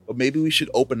maybe we should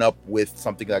open up with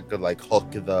something that could like hook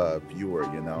the viewer.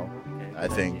 You know, I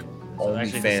think So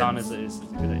actually, the sound is OnlyFans.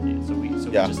 a good idea. So we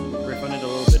Yeah. just riff on it a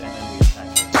little bit, and then we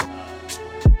attach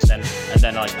it. And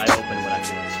then like I open when I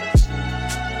feel it's.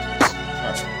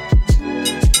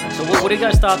 So what are you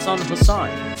guys' thoughts on Hassan?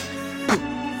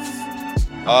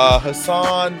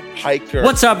 Hassan Piker.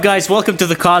 What's up, guys? Welcome to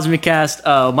the Cosmic Cast.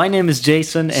 My name is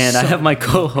Jason, and I have my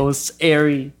co-hosts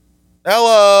Ari,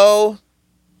 Hello.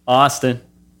 Austin,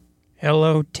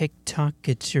 Hello, TikTok.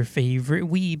 It's your favorite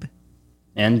weeb.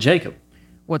 and Jacob.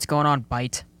 What's going on,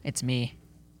 Bite? It's me.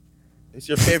 It's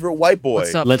your favorite white boy.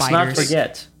 What's up, Let's not biters?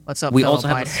 forget, What's up, we fellow also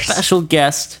have a biters? special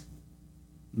guest,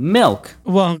 Milk.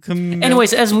 Welcome.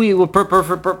 Anyways, as we were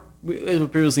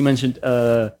previously mentioned,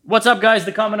 what's up, guys?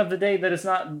 The comment of the day that is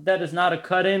not a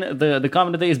cut-in. The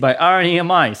comment of the day is by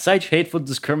RNEMI. Such hateful,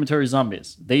 discriminatory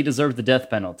zombies. They deserve the death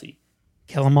penalty.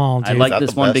 kill them all, dude. I like that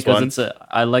this the one best because one?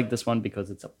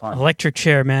 it's a pun. Electric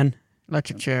chair, man.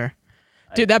 Electric chair.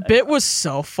 Dude, that bit was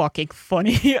so fucking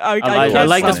funny. I can't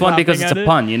like this stop one because it's laughing a at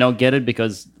pun. You know, get it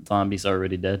because zombies are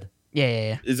already dead.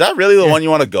 Yeah. Is that really the one you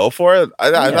want to go for?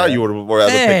 I thought you would rather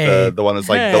pick the one that's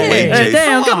like the way Hey, Jason.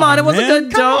 Damn, come on, it was a man,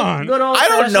 good come joke. on. Good old I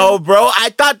don't fashioned- know, bro. I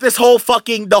thought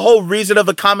the whole reason of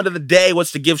the comment of the day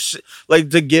was to give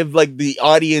the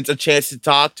audience a chance to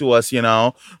talk to us, you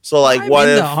know. So like, I'm what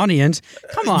in if the audience?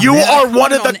 Come on, you man. are I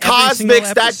one of comment the on every single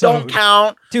cosmics that don't episode.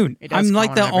 count? Dude, It does I'm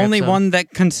like count the on every only episode. one that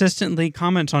consistently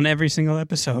comments on every single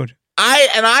episode.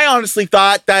 I honestly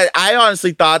thought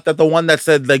that the one that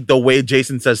said like the way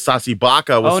Jason says Sasi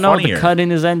Baka was Oh no, funnier. the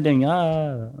cut-in is ending.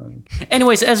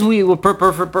 Anyways, as we were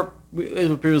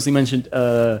previously mentioned,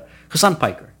 Hassan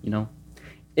Piker, you know,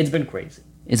 it's been crazy.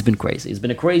 It's been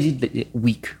a crazy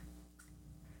week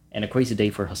and a crazy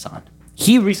day for Hassan.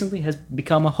 He recently has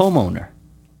become a homeowner,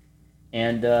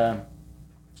 and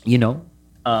you know,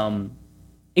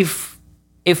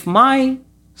 if my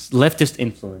leftist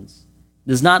influence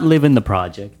does not live in the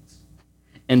projects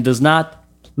and does not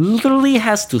literally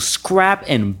has to scrap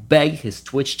and beg his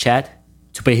Twitch chat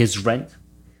to pay his rent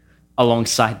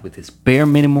alongside with his bare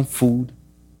minimum food,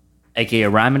 aka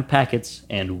ramen packets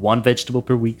and one vegetable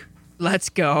per week, Let's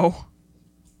go.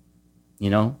 you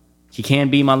know, he can't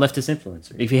be my leftist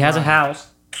influencer. If he has a house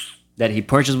that he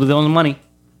purchased with his own money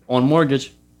on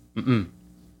mortgage,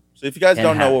 So if you guys And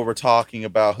don't know how- what we're talking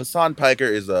about, Hassan Piker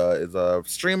is a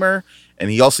streamer, and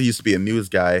he also used to be a news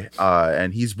guy.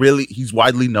 And he's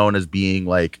widely known as being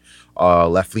like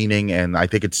left leaning, and I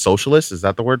think it's socialist. Is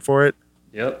that the word for it?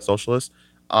 yep. Socialist.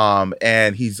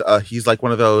 And he's like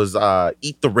one of those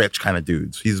eat the rich kind of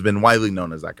dudes. He's been widely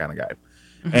known as that kind of guy.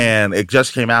 And it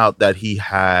just came out that he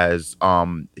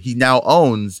now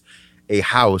owns a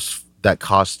house that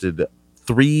costed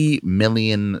 $3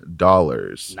 million.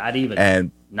 Not even.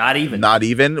 And not even. not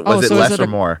even? Was it so is less it or a-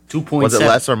 more? 2.7. Was it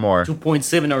less or more?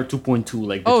 2.7 or 2.2,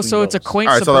 like Oh, between so it's a those. quaint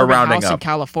All right, so they're suburban rounding house in up.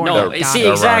 California. No, Got see, it.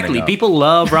 They're exactly. rounding up. People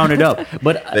love rounded up,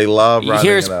 but They love rounding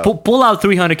here's it up. pull out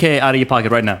 300K out of your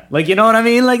pocket right now. Like, you know what I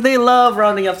mean? Like, they love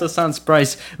rounding up the son's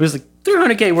price. It was like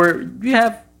 300K where you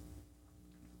have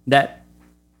that.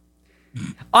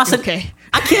 Austin, Okay.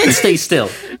 I can't stay still.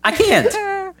 I can't.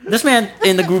 This man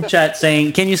in the group chat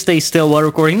saying, "Can you stay still while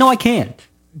recording?" No, I can't.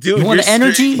 Dude, You want you're the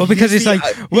energy? Well, because he's it's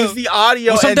the- like, well, he's the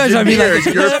audio sometimes I engineer. mean,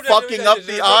 like- You're fucking up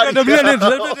the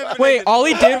audio. Wait, all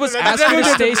he did was ask me to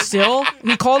stay still.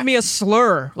 He called me a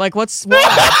slur. Like, what's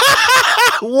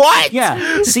What?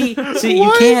 Yeah. See,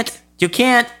 you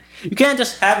can't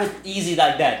just have it easy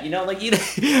like that. You know, like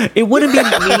it wouldn't be me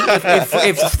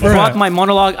if throughout my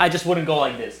monologue I just wouldn't go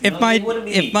like this. You know? It wouldn't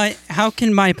be me. how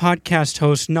can my podcast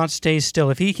host not stay still?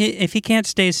 If he can't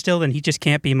stay still, then he just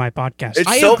can't be my podcast. It's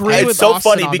I so, agree it's with so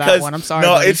Austin funny on that because one. I'm sorry,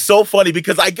 no, buddy. it's so funny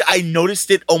because I noticed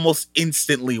it almost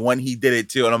instantly when he did it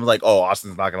too, and I'm like, oh,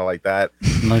 Austin's not gonna like that.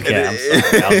 Okay,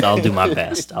 I'm sorry. I'll do my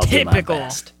best. I'll do my Typical.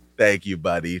 best. Thank you,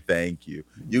 buddy. Thank you.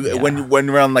 Yeah. When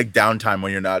we're on like downtime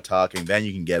when you're not talking, then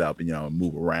you can get up and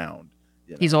move around.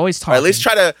 He's always Or talking. at least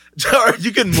try to, or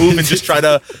you can move and just try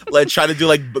to do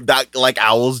like that, like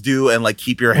owls do, and like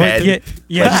keep your head.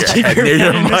 yeah, like, just your keep head your near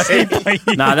head your in the mic. same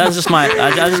place. Nah, that's just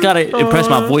I just gotta impress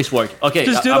my voice work. Okay,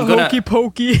 just did I'm a gonna. hokey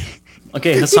pokey.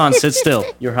 Okay, Hassan, sit still.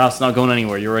 Your house not going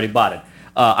anywhere. You already bought it.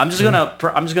 I'm just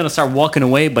gonna start walking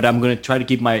away, but I'm gonna try to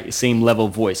keep my same level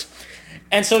of voice.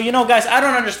 And so, you know, guys, I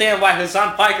don't understand why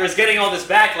Hassan Piker is getting all this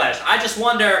backlash. I just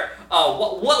wonder,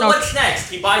 what's next?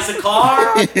 He buys a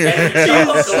car and he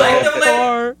kills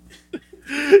selectively.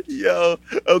 Yo,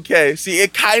 okay. See,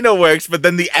 it kind of works, but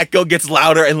then the echo gets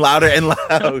louder and louder and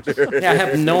louder. Yeah, I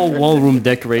have no wall room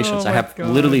decorations. Oh I my have God.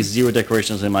 literally zero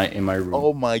decorations in my room.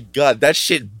 Oh my god, that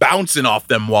shit bouncing off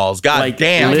them walls. God Like,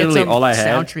 damn. literally Get some all I had.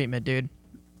 sound treatment, dude.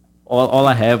 all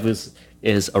I have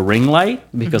is a ring light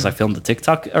because I filmed the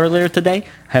TikTok earlier today.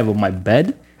 I have my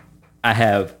bed. I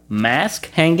have mask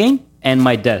hanging and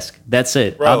my desk. That's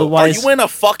it. Bro, Otherwise, are you in a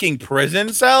fucking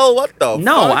prison cell? What the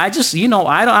no, fuck? I just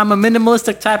I'm a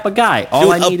minimalistic type of guy. All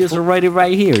Dude, I need is already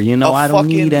right here. I don't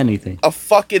need anything. A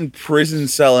fucking prison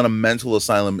cell in a mental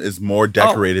asylum is more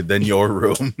decorated than your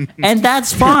room. And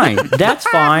that's fine. That's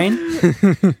fine.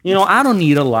 I don't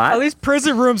need a lot. At least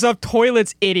prison rooms have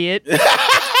toilets, idiot.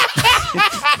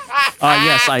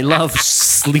 Yes, I love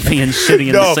sleeping and shitting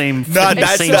in the same.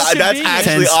 That's same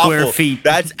actually 10 square awful. feet.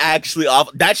 That's actually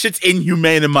awful. That shit's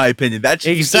inhumane in my opinion. That's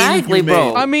Exactly,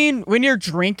 bro. I mean, when you're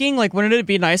drinking, like, wouldn't it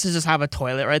be nice to just have a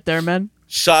toilet right there, man?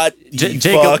 Shut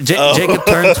Jacob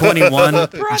turned 21.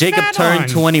 Jacob turned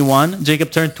 21.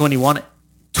 Jacob turned 21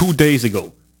 2 days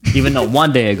ago. Even no,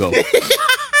 1 day ago.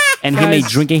 And he made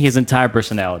drinking his entire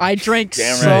personality. I drank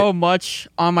so much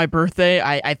on my birthday.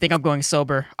 I think I'm going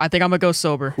sober. I think I'm gonna go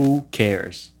sober. Who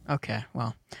cares? Okay,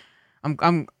 well,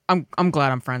 I'm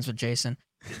glad I'm friends with Jason.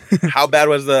 How bad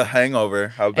was the hangover?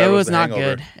 How bad It was the not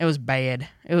hangover? good. It was bad.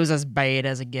 It was as bad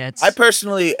as it gets. I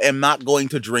personally am not going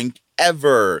to drink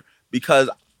ever because,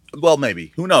 well,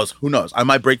 maybe. Who knows? I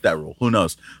might break that rule. Who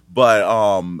knows? But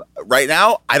right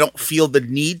now, I don't feel the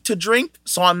need to drink,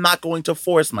 so I'm not going to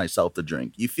force myself to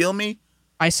drink. You feel me?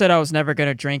 I said I was never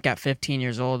gonna drink at 15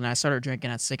 years old, and I started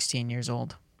drinking at 16 years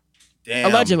old.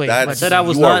 Damn, Allegedly. I said I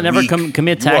was you are not never weak.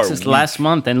 commit You are taxes weak. last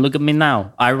month, and look at me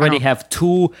now. I already have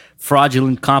 2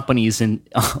 fraudulent companies in,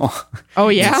 Oh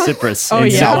yeah. in Cyprus. Oh,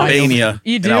 in yeah? South- Albania.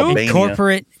 You In do? Albania.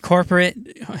 corporate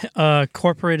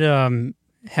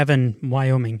heaven,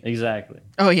 Wyoming. Exactly.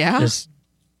 Oh yeah. Just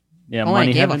Yeah, Oh, I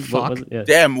money gave a heaven. What was fuck. it? Yeah.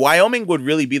 Damn, Wyoming would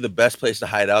really be the best place to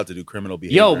hide out to do criminal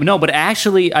behavior. Yo, no, but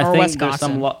actually, I Or think there's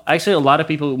Wisconsin. actually a lot of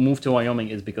people who move to Wyoming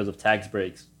is because of tax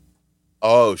breaks.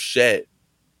 Oh shit.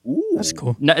 Ooh. that's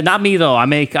cool. Not me though. I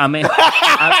make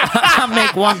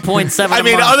 1.7. I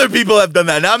mean, other people have done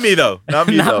that. Not me though. Not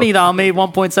me Not though. me though. I made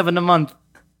 1.7 a month.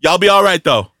 Y'all be all right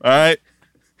though. All right.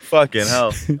 Fucking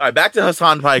hell. All right, back to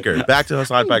Hassan Piker.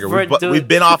 We've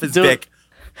been off his Dude, dick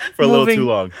for a little moving- too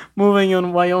long. Moving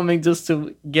in Wyoming just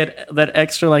to get that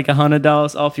extra like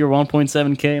 $100 off your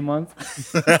 1.7K a month.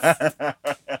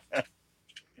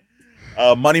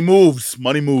 Money moves.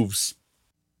 Money moves.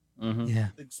 Yeah.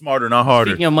 Think smarter, not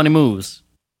harder. Speaking of money moves,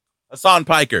 Hassan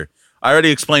Piker. I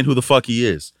already explained who the fuck he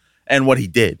is and what he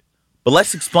did. But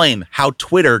let's explain how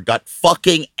Twitter got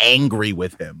fucking angry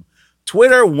with him.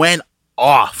 Twitter went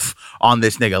off on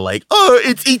this nigga like, oh,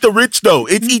 it's eat the rich though.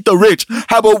 It's eat the rich.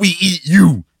 How about we eat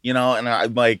you? You know, and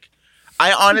I'm like,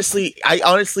 I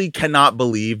honestly cannot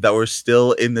believe that we're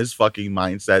still in this fucking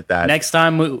mindset that next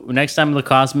time the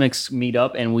Cosmics meet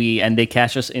up and they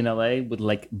catch us in LA with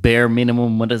like bare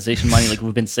minimum monetization money, like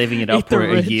we've been saving it up Eat the for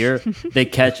a rich. year. They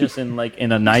catch us in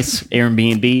a nice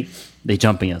Airbnb. They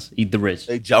jumping us. Eat the rich.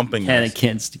 they jumping And I us.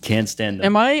 can't stand them.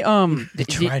 Am I They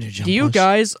try to jump Do you us.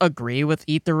 guys agree with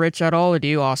Eat the Rich at all, or do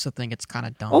you also think it's kind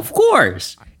of dumb? Of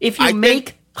course. If you I think-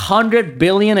 make 100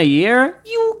 billion a year,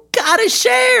 you gotta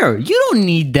share. You don't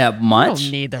need that I much.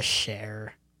 don't need the share.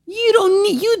 You don't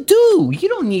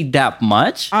need that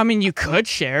much. I mean, you could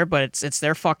share, but it's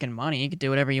their fucking money. You could do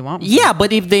whatever you want. with Yeah,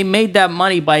 but if they made that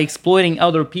money by exploiting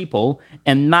other people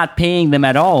and not paying them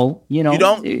at all, You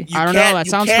don't. it. I don't know. That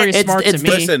sounds pretty It's- smart it's to me.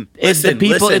 Listen, it's the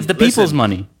people. It's the people's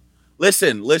money.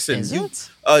 Listen. Is You,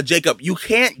 it? Jacob, you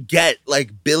can't get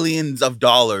like billions of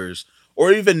dollars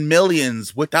or even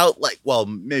millions without like, well,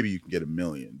 maybe you can get $1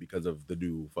 million because of the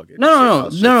new fucking. No.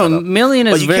 shit setup. Million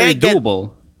But is you very can't get-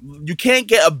 doable. You can't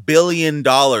get $1 billion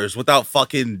without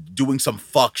fucking doing some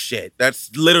fuck shit.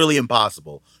 That's literally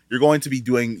impossible. You're going to be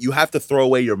doing. You have to throw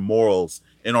away your morals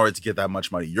in order to get that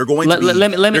much money. You're going to. Be,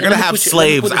 Let me you're going to have put you-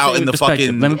 slaves let me put out this in the perspective.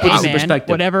 fucking. Let me put this in Man, perspective.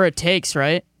 whatever it takes,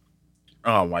 right?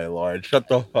 Oh my lord! Shut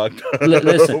the fuck up.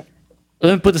 Listen,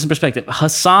 let me put this in perspective.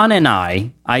 Hassan and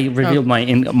I revealed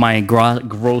my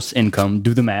gross income.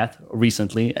 Do the math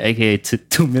recently, aka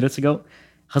 2 minutes ago.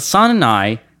 Hassan and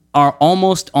I are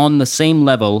almost on the same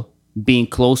level, being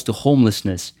close to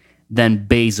homelessness, than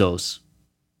Bezos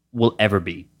will ever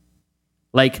be.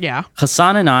 Like, Yeah.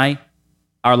 Hassan and I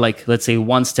are like, let's say,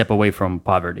 one step away from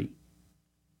poverty.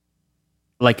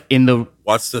 Like in the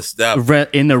What's the step?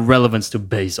 in the relevance to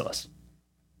Bezos.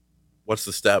 What's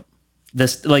the step?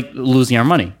 This like losing our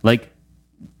money. Like,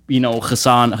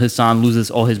 Hassan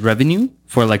loses all his revenue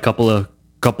for like couple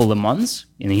of months,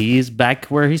 and he's back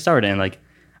where he started. And like,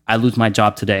 I lose my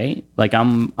job today, like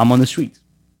I'm on the streets,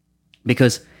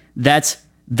 because that's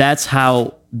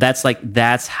how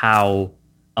 $1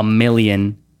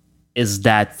 million is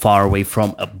that far away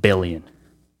from $1 billion.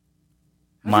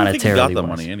 I don't think you got Monetarily the wise.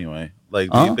 money anyway. Like,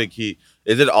 do you think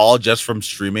is it all just from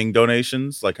streaming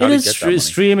donations? Like, how do you get that money?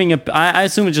 Streaming. I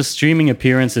assume it's just streaming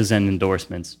appearances and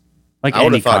endorsements. Like I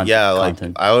would any have thought,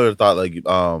 content. I would have thought like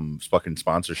fucking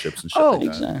sponsorships and shit. Oh, like that.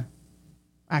 Exactly.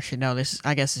 Actually, no.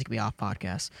 I guess this could be off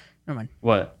podcast. Never mind.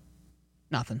 What?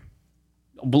 Nothing.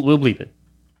 We'll bleep it.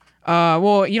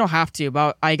 Well, you don't have to.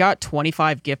 But I got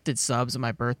 25 gifted subs on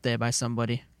my birthday by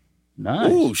somebody.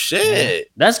 Nice. Ooh,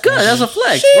 shit. That's good. That's a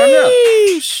flex. Run it up.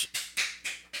 Sheesh.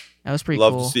 That was pretty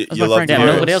Love cool. to see- That was you my love friend to Damn, hear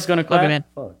Garrett. it. nobody else gonna clap? man.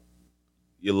 Fuck.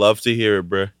 You love to hear it,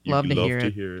 bro. You Love to hear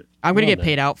it. it. I'm gonna Love get that.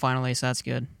 paid out finally, so that's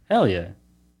good. Hell yeah.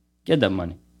 Get that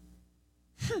money.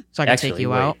 So I can take you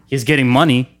wait. out. He's getting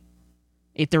money.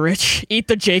 Eat the rich. Eat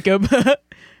the Jacob.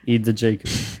 Eat the Jacob.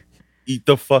 Eat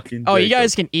the fucking. Oh, you Jacob.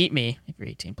 guys can eat me if you're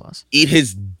 18 plus. Eat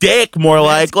his dick, more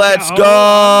like. Let's go. go.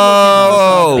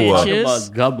 Bitch. Talk Bitches.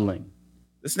 about gobbling.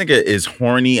 This nigga is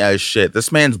horny as shit.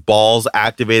 This man's balls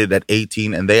activated at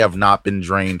 18, and they have not been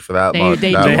drained for that They much.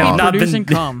 do that They have long. be not producing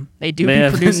been- cum. They do They be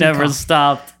have producing never cum.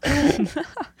 stopped.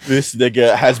 This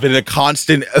nigga has been a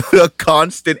constant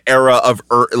era of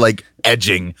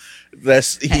edging.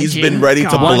 He's Edging. been ready to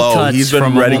God. One blow. touch He's been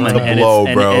from a ready woman to and blow,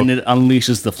 it's- bro. and it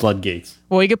unleashes the floodgates.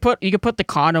 Well, you could put the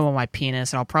condom on my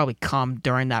penis, and I'll probably cum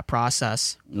during that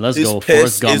process. Let's His go. piss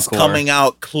Forrest Gump is core. coming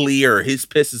out clear. His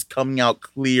piss is coming out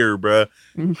clear, bro.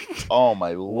 Oh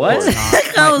my What? lord!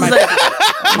 How is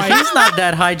that? He's not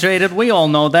that hydrated. We all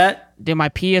know that. Dude, my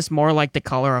pee is more like the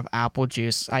color of apple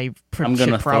juice. I I'm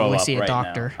gonna should probably throw up see a right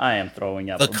doctor. now. I am throwing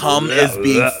up. The cum is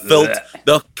being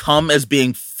The cum is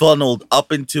being funneled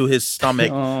up into his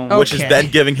stomach, Oh. which is Okay. then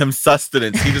giving him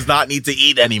sustenance. He does not need to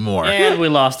eat anymore. And we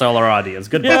lost all our audience.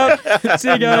 Goodbye. Yep. See,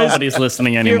 guys. Nobody's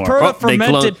listening You've anymore. heard of they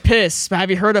fermented piss. Have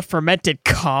you heard of fermented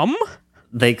cum?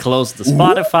 They closed the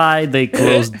Spotify. They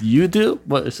closed YouTube.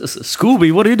 What,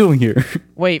 Scooby, what are you doing here?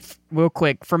 Wait, real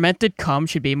quick. Fermented cum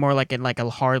should be more like a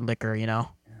hard liquor, you know?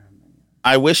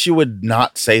 I wish you would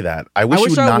not say that. I wish I you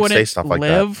wish would I not wouldn't say stuff like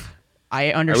that. live.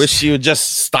 I I understand. wish you would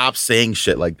just stop saying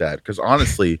shit like that. Because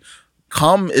honestly,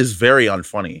 cum is very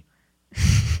unfunny.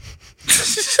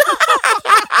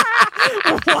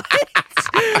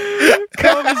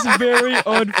 Cum is very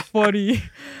unfunny.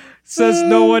 Says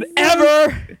no one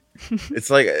ever. It's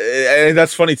like, and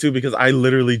that's funny too, because I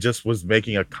literally just was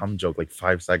making a cum joke like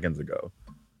 5 seconds ago.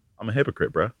 I'm a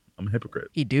hypocrite, bro. I'm a hypocrite.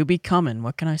 He do be coming.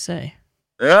 What can I say?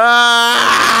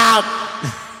 Ah!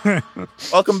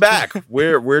 Welcome back.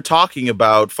 We're talking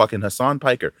about fucking Hassan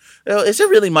Piker. Is there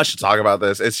really much to talk about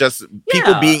this? It's just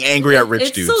people Yeah. being angry at rich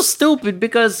It's dudes. so stupid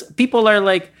because people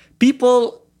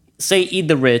say eat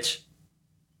the rich.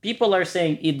 People are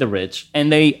saying eat the rich,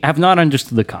 and they have not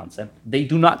understood the concept. They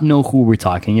do not know who we're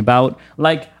talking about.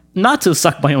 Like, not to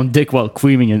suck my own dick while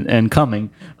creaming and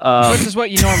coming. Which is what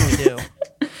you normally do.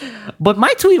 But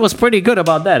my tweet was pretty good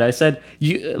about that. I said,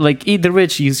 "You like eat the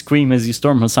rich, you scream as you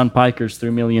storm Hassan Piker's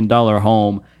 $3 million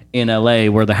home in LA,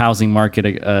 where the housing market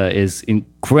is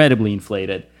incredibly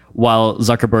inflated, while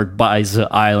Zuckerberg buys an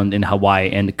island in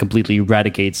Hawaii and completely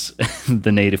eradicates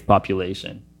the native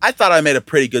population." I thought I made a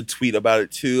pretty good tweet about it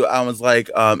too. I was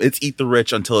like, it's eat the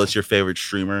rich until it's your favorite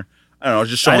streamer. I don't know,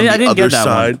 just showing I the didn't other get that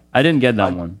side. one. I didn't get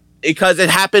that one. Because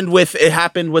it happened with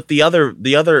the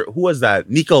other who was that?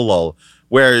 Nico Lol,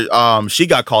 where she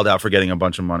got called out for getting a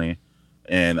bunch of money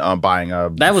and buying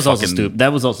a That was also fucking- stupid.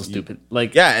 That was also stupid.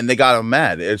 Like, Yeah, and they got him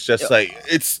mad. It's just like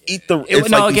it's eat the. It's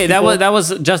no, like okay, these that people-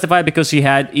 was justified because she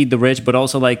had eat the rich, but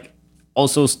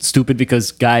also stupid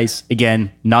because guys,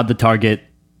 again, not the target.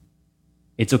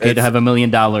 It's okay to have $1 million.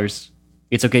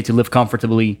 It's okay to live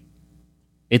comfortably.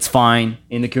 It's fine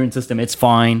in the current system. It's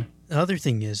fine. The other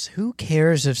thing is, who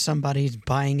cares if somebody's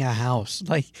buying a house?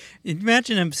 Like,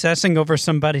 imagine obsessing over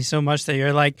somebody so much that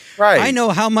you're like, Right. I know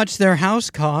how much their house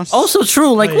costs. Also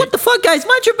true. Like, Wait. what the fuck, guys?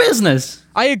 Mind your business.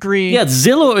 I agree. Yeah,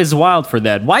 Zillow is wild for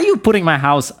that. Why are you putting my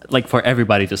house like for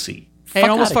everybody to see? Hey, I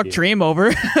almost outta fucked here. Dream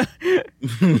over.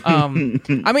 I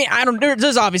mean, I don't.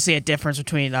 There's obviously a difference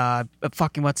between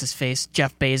fucking what's his face,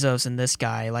 Jeff Bezos, and this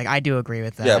guy. Like, I do agree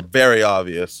with that. Yeah, very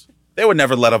obvious. They would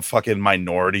never let a fucking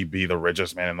minority be the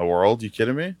richest man in the world. You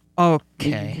kidding me?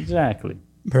 Okay. Exactly.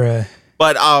 Bruh.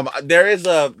 But there is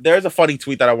a funny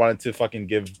tweet that I wanted to fucking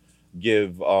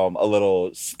give a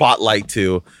little spotlight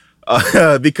to,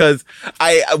 because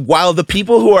while the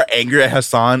people who are angry at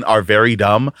Hassan are very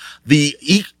dumb,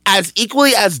 as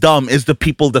equally as dumb is the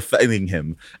people defending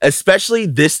him. Especially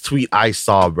this tweet I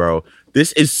saw, bro.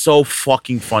 This is so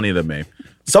fucking funny to me.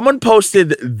 Someone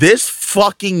posted this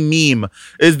fucking meme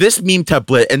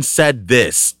template and said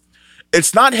this: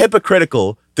 "It's not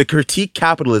hypocritical to critique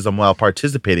capitalism while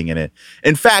participating in it.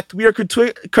 In fact, we are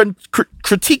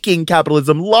critiquing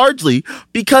capitalism largely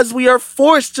because we are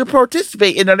forced to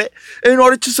participate in it in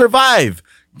order to survive.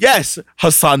 Yes,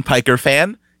 Hassan Piker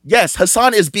fan. Yes,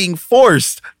 Hassan is being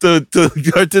forced to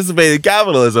participate in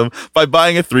capitalism by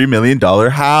buying a $3 million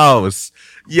house.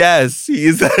 Yes,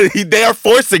 they are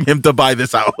forcing him to buy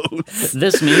this house.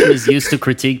 This meme is used to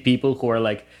critique people who are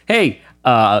like, hey,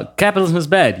 capitalism is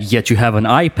bad, yet you have an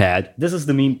iPad. This is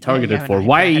the meme targeted for.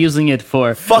 Why are you using it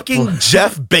for? Fucking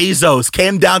Jeff Bezos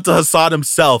came down to Hassan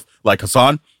himself. Like,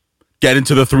 Hassan, get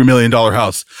into the $3 million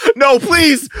house. No,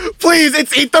 please,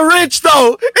 it's Eat the Rich,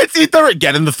 though. It's Eat the Rich.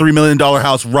 Get in the $3 million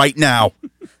house right now.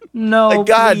 No, my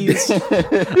God. please.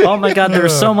 Oh my God,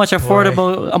 there's so much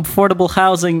affordable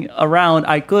housing around.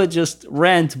 I could just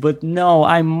rent, but no,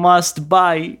 I must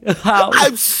buy a house.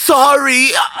 I'm sorry.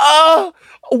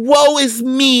 Woe is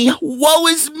me. Woe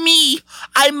is me.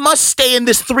 I must stay in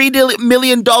this $3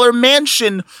 million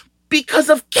mansion because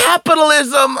of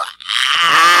capitalism.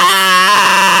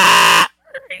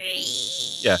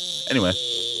 Yeah, anyway.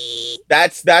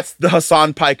 That's the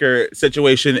Hassan Piker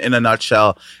situation in a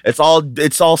nutshell. It's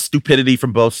all stupidity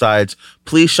from both sides.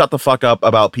 Please shut the fuck up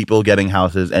about people getting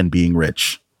houses and being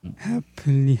rich.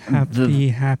 Happy.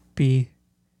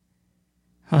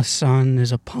 Hassan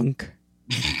is a punk.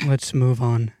 Let's move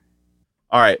on.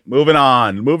 All right, moving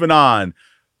on.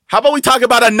 How about we talk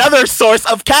about another source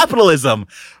of capitalism?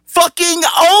 Fucking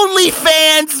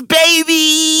OnlyFans,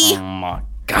 baby! Oh my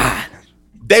God.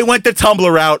 They went the Tumblr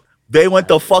route. They went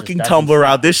the fucking Tumblr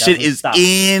route. This shit is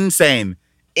insane.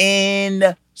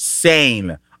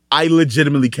 Insane. I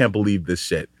legitimately can't believe this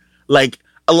shit. Like,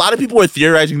 a lot of people were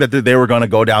theorizing that they were going to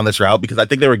go down this route because I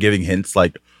think they were giving hints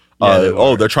like,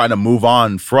 they're trying to move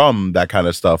on from that kind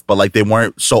of stuff. But like, they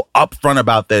weren't so upfront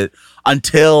about that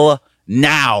until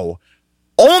now.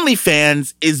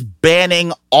 OnlyFans is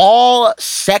banning all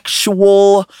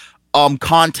sexual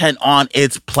content on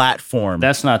its platform.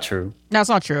 That's not true. That's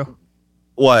not true.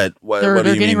 What They're do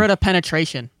you getting mean? rid of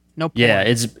penetration. No porn. Yeah,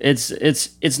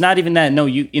 it's not even that. No,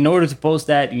 you in order to post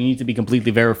that, you need to be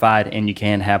completely verified, and you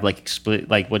can't have like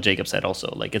what Jacob said.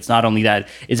 Also, like it's not only that.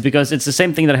 It's because it's the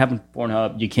same thing that happened to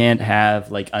Pornhub. You can't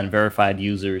have like unverified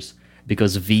users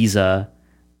because Visa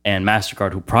and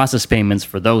MasterCard, who process payments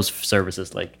for those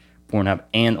services like Pornhub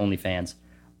and OnlyFans,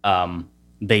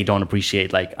 they don't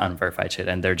appreciate like unverified shit,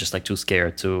 and they're just like too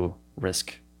scared to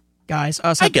risk. Guys,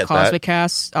 us at the Cosmic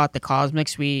Cast, at the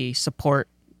Cosmics, we support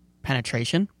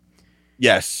penetration.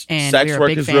 Yes, And sex we're a work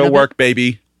big is fan real of work,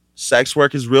 baby. Sex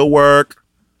work is real work.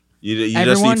 You Everyone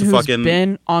just need to who's fucking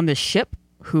been on the ship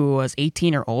who was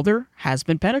 18 or older has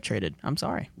been penetrated. I'm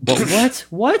sorry.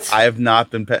 What? I have not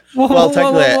been. Whoa,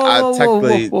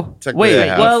 Technically, wait, I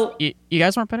have. well, You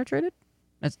guys weren't penetrated?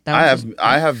 I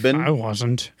have been. I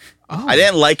wasn't. Oh. I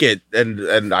didn't like it,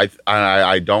 and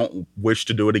I don't wish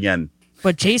to do it again.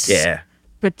 But Jason. Yeah,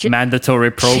 But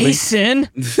mandatory probing. Jason,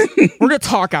 we're gonna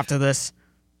talk after this.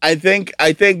 I think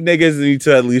niggas need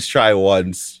to at least try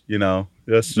once. You know,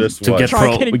 just To once. get Try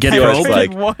pro- getting get penetrated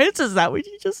like- once? Is that what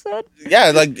you just said?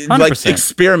 Yeah, like 100%.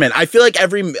 experiment. I feel like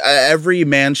every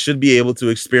man should be able to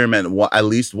experiment at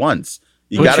least once.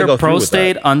 You Put gotta your go through with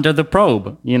prostate that. under the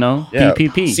probe, you know? Yeah.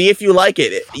 PPP. See if you like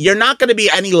it. You're not going to be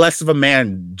any less of a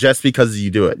man just because you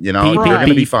do it. You know, PPP. you're going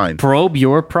to be fine. Probe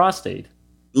your prostate.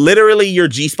 Literally, your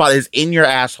G spot is in your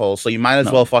asshole, so you might as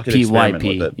well fucking experiment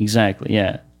with it. Exactly,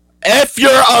 yeah. If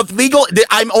you're of legal,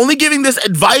 I'm only giving this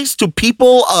advice to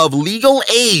people of legal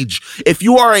age. If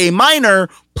you are a minor,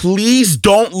 please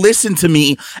don't listen to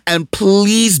me and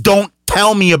please don't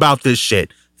tell me about this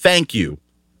shit. Thank you.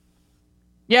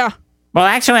 Yeah. Well,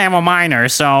 actually, I'm a minor,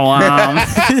 so I'm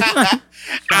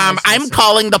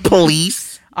calling the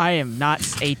police. I am not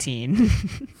 18.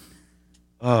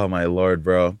 Oh my lord,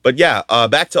 bro. But yeah,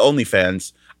 back to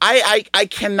OnlyFans. I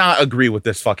cannot agree with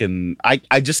this fucking.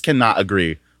 I just cannot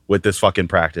agree with this fucking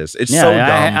practice. It's so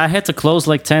dumb. I had to close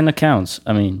like 10 accounts.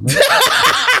 I mean,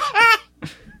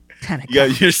 Yeah,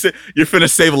 you're finna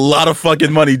save a lot of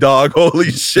fucking money, dog.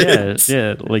 Holy shit.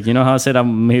 yeah. Like, you know how I said I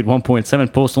made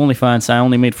 1.7 post OnlyFans? I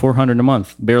only made $400 a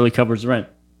month. Barely covers rent.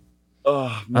 Oh,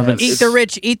 I've man. been, Eat the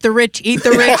rich, eat the rich, eat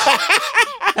the rich.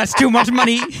 That's too much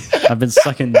money. I've been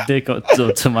sucking dick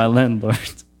to my landlord.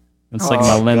 I'm sucking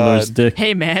my landlord's God. dick.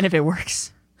 Hey, man, if it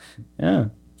works. Yeah.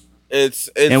 It's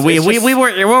And we just-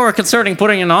 were considering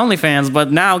putting in OnlyFans,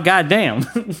 but now, goddamn.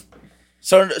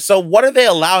 So what are they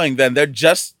allowing then? They're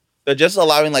just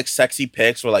allowing like sexy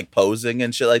pics or like posing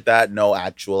and shit like that. No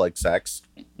actual like sex.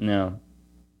 No.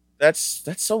 That's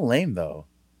so lame though.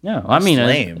 No, I mean,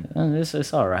 lame.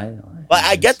 it's all right. Like,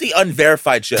 I get the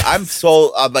unverified shit. I'm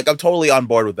so I'm totally on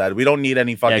board with that. We don't need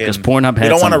any fucking. Yeah, because Pornhub we has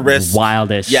don't want to some risk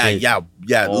wild ass shit. Yeah.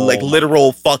 Oh Like my-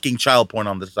 literal fucking child porn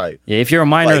on the site. Yeah, if you're a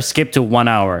minor, Like- skip to 1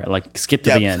 hour. Like skip to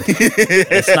Yeah. the end.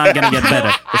 It's not gonna get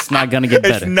better. It's not gonna get It's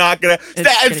better. not gonna. In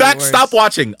gonna fact, get stop worse.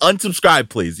 watching. Unsubscribe,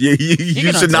 please. You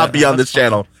can should not be unsubscribe. on this That's fine.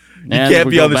 channel. You And can't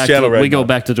we be go on this back channel to, right We go now.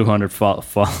 back to 200 followers.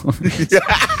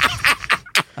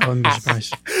 I wouldn't be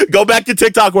surprised. Go back to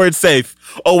TikTok where it's safe.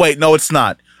 Oh wait, no, it's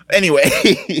not. Anyway,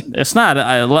 It's not.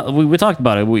 We talked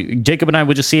about it. Jacob and I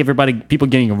would just see people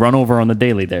getting run over on the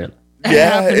daily there.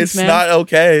 yeah, happens, it's man. not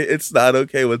okay. It's not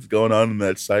okay what's going on in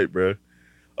that site, bro.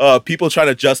 People trying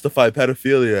to justify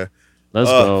pedophilia. Let's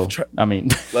Oh, go. I mean,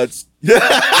 Let's.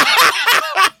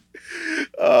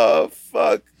 Oh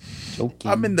fuck!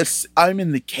 joking. I'm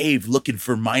in the cave looking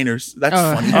for miners. That's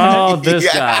Oh. funny. Oh, this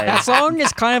Yeah. guy. That song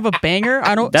is kind of a banger.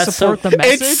 I don't That's support so- the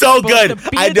message. It's so but good. the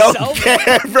beat I don't itself-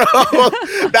 care, bro.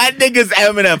 That nigga's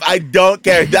Eminem. I don't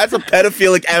care. That's a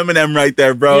pedophilic Eminem right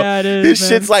there, bro. Yeah, it is, This man.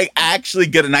 shit's like actually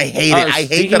good, and I hate it. I hate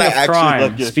Speaking that I of actually crime,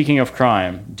 love it. Speaking of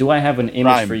crime, do I have an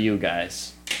image Crime. for you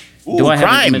guys? Ooh, Do I have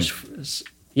crime. an image?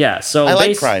 Yeah. So I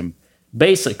like crime.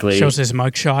 Basically, Shows his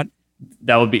mugshot.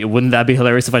 that would be. Wouldn't that be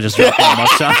hilarious if I just dropped my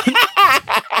mugshot?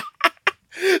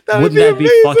 That Wouldn't that be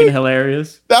amazing. fucking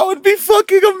hilarious? That would be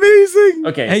fucking amazing.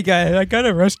 Okay. Hey guys, I got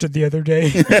arrested the other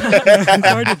day. I'm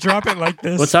sorry to drop it like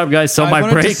this. What's up, guys? So I my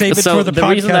wanted break. to save it so for the podcast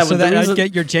reason so that the I'd reason,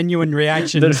 get your genuine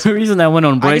reactions. the reason I went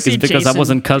on break see is because I Jason was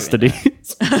in custody.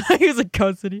 he was in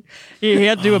custody. He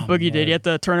had to do a boogie did. He had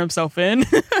to turn himself in.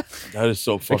 That is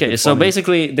so fucking Okay, so funny.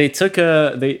 basically they took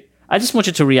I just want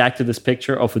you to react to this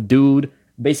picture of a dude.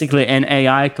 Basically, an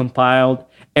AI compiled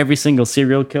every single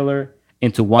serial killer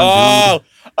into one dude.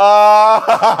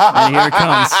 And here it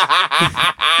comes.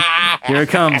 Here it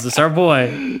comes. It's our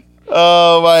boy.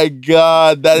 Oh my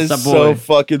god, that is It's a so boy.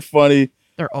 fucking funny.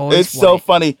 They're always It's so white.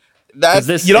 funny. That's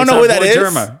This, you don't it's know our who that boy is?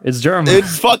 Germa. It's Germa.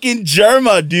 It's fucking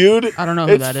Germa, dude. I don't know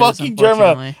who it's that is, fucking Germa.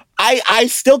 unfortunately. I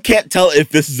still can't tell if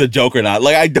this is a joke or not.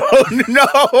 Like, I don't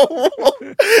know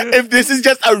if this is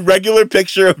just a regular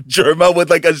picture of Germa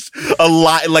with like a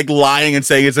lie, like lying and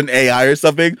saying it's an AI or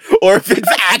something, or if it's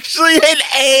actually an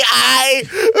AI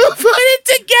who put it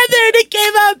together and it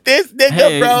came out this nigga,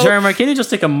 Hey, bro. Jeremy, can you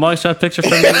just take a mugshot picture for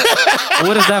me?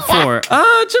 What is that for?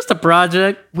 Just a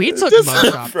project. We took Just a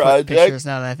mugshot project. pictures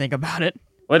now that I think about it.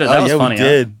 Wait, that Oh, was yeah, funny. we huh?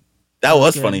 did. That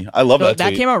was Good. funny. I love So that. that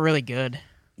tweet. came out really good.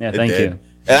 Yeah, It thank did. you.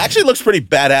 It actually looks pretty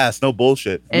badass. No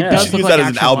bullshit. It Yeah. does Should look use like that as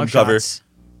an actual album cover. mugshots.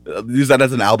 Use that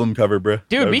as an album cover, bro.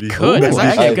 Dude, That'd we be- could. That's Ooh,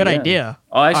 actually a I- good yeah. idea.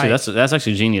 Oh, actually, Alright. that's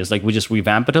actually genius. Like we just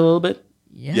revamp it a little bit.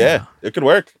 Yeah, it could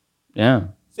work. Yeah.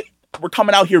 We're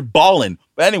coming out here balling.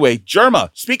 But anyway,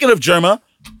 Germa. Speaking of Germa,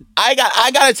 I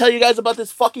gotta tell you guys about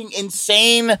this fucking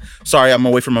insane. Sorry, I'm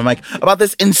away from my mic. About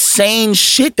this insane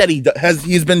shit that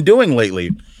he's been doing lately.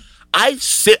 I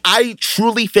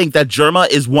truly think that Germa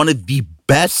is one of the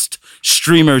best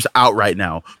streamers out right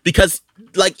now because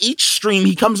like each stream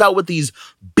he comes out with these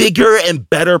bigger and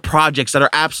better projects that are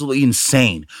absolutely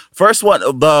insane. First one,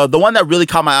 the one that really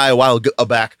caught my eye a while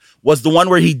back was the one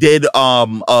where he did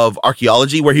of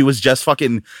archaeology, where he was just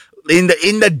fucking in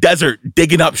the desert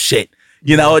digging up shit,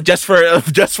 you know, just for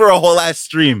a whole ass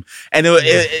stream, and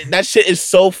that shit is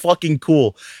so fucking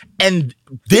cool. And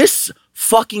this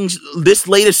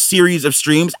latest series of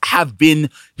streams have been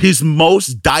his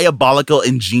most diabolical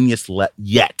and genius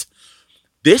yet.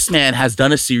 This man has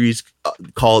done a series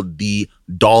called the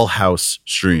Dollhouse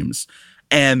Streams,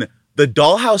 and the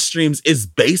Dollhouse Streams is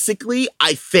basically,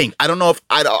 I think, I don't know if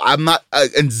I'm not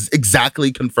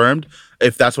exactly confirmed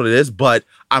if that's what it is, but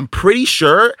I'm pretty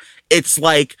sure it's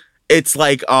like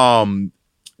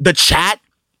the chat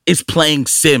is playing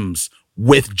Sims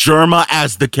with Germa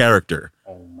as the character.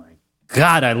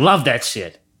 God, I love that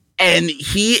shit. And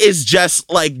he is just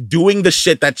like doing the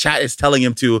shit that chat is telling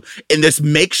him to in this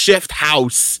makeshift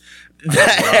house.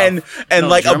 and No,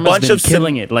 like a Germa's bunch been of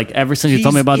killing it. Like ever since you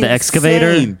told me He's about the excavator,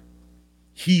 insane.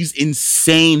 He's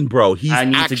insane, bro. He's I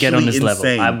need to get on this actually level.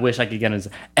 insane. I wish I could get on this.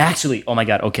 Actually, oh my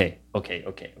God. Okay.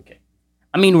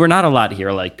 I mean, we're not a lot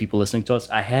here, like people listening to us.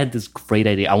 I had this great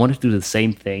idea. I wanted to do the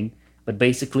same thing, but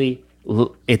basically,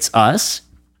 it's us.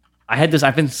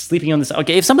 I've been sleeping on this.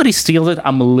 Okay, if somebody steals it,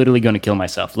 I'm literally going to kill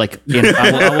myself. Like,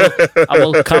 I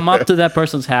will come up to that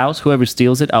person's house, whoever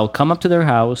steals it, I'll come up to their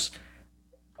house.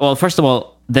 Well, first of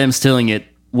all, them stealing it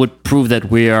would prove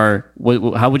that we are,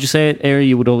 how would you say it, Ari?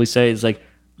 You would always say it's like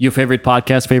your favorite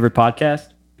podcast.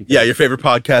 Yeah, your favorite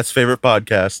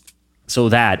podcast. So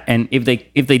that, and if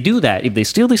they do that, if they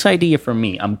steal this idea from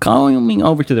me, I'm coming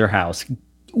over to their house,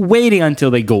 waiting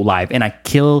until they go live, and I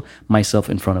kill myself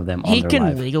in front of them on He their can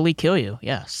live. legally kill you.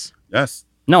 Yes. Yes.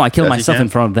 No, I killed Yes, you myself can. in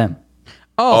front of them.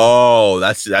 Oh,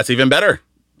 that's even better.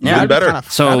 Yeah, Even that'd be better. kinda-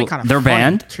 So that'd be kinda they're funny,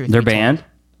 banned. truth They're be told. banned.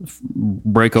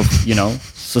 Break of,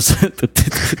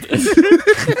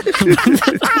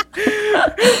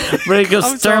 break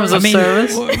of terms of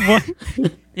service.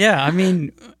 Yeah, I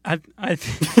mean,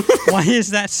 why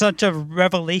is that such a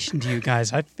revelation to you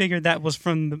guys? I figured that was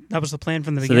the plan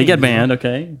from the So beginning. they get banned.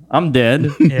 Okay, I'm dead.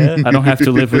 Yeah. I don't have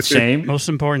to live with shame. Most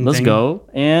important Let's thing. go.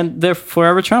 And they're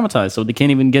forever traumatized, so they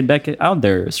can't even get back out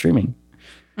there streaming.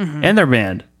 And they're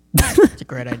banned. It's a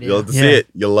great idea. You'll love to Yeah. see it.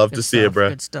 You'll love Good to see stuff, it, bro.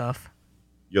 Good stuff.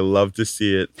 You'll love to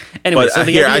see it. Anyway, But so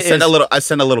the here, idea I sent is,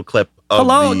 a little clip of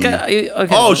hello. the. Okay,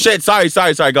 Oh shit! Sorry. Go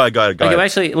ahead. Okay,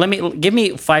 actually, give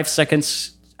me 5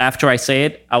 seconds after I say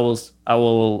it. I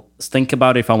will think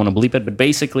about it if I want to bleep it. But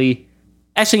basically,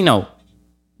 actually no,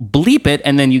 bleep it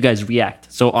and then you guys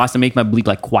react. So Austin, make my bleep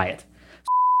like quiet.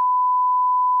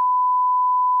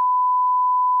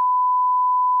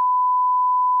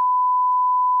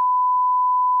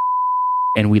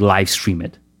 And we live stream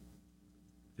it.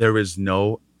 There is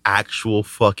no actual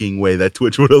fucking way that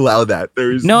Twitch would allow that.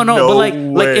 There is No, but like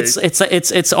way.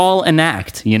 it's all an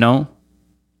act, you know.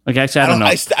 Okay, actually, I don't know.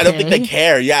 I don't think they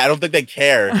care. Yeah, I don't think they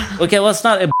care. Okay, well, it's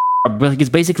not but like it's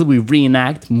basically we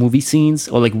reenact movie scenes,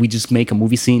 or like we just make a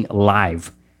movie scene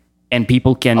live, and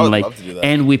people can I would like, love to do that.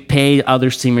 and we pay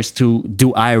other streamers to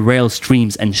do IRL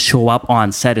streams and show up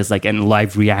on set as like and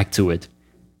live react to it.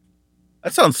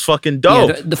 That sounds fucking Yeah,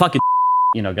 dope. the fucking,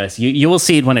 guys, you will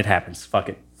see it when it happens. Fuck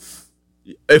it.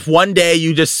 If one day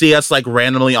you just see us like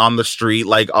randomly on the street,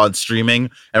 like on streaming,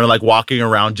 and we're like walking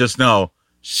around, just know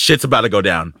shit's about to go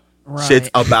down. Right. Shit's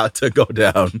about to go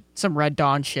down. Some Red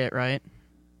Dawn shit, right?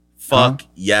 Fuck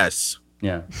yes.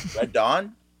 Yeah, Red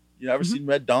Dawn? You never seen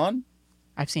Red Dawn?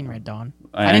 I've seen Red Dawn.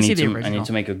 I I didn't need see the to. I original. need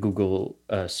to make a Google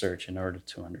search in order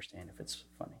to understand if it's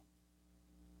funny.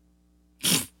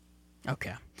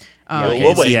 Okay. Yeah, Okay.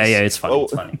 we'll wait. Yeah, it's funny. Oh.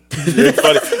 It's funny. It's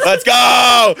funny. Let's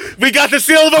go! We got the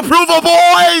seal of approval,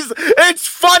 boys! It's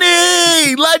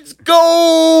funny! Let's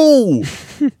go!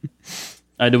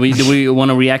 Do we want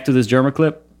to react to this German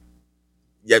clip?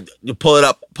 Yeah, you pull it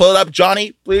up. Pull it up,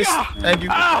 Johnny, please. Thank you.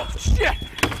 Oh, shit!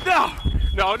 No!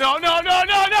 No!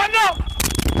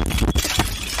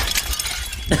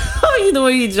 Oh, the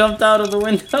way he jumped out of the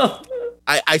window.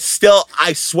 I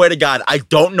swear to God, I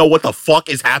don't know what the fuck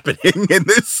is happening in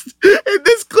this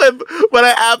clip, but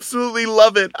I absolutely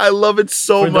love it. I love it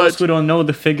so For much. those who don't know,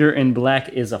 the figure in black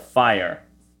is a fire.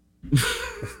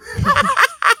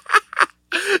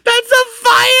 That's a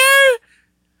fire!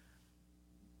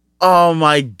 Oh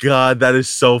my God, that is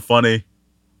so funny.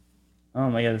 Oh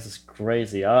my god, this is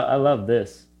crazy. I love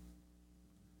this.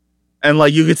 And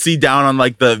like you could see down on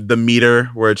like the meter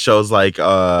where it shows like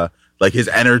his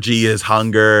energy, his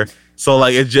hunger. So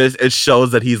like it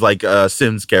shows that he's like a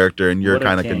Sims character, and you're What a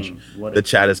kind of king. What a the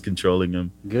chat king. is controlling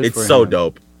him. Good It's for so him.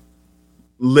 dope.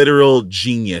 Literal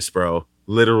genius, bro.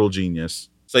 Literal genius.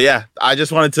 So yeah, I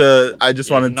just wanted to.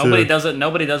 Nobody does it.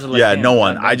 Nobody does it like Yeah, him. no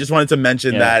one. I just wanted to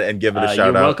mention Yeah. that and give it a You're shout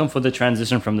out. welcome for the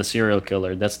transition from the serial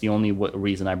killer. That's the only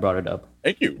reason I brought it up.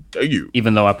 Thank you. Thank you.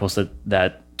 Even though I posted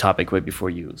that topic way before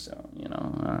you, so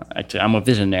I'm a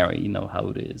visionary. You know how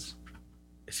it is.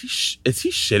 Is he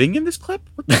shitting in this clip?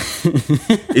 What the?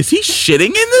 Is he shitting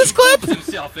in this clip?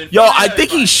 Yo, I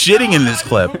think he's shitting in this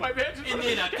clip.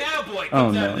 Oh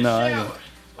no, I don't.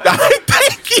 I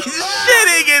think he's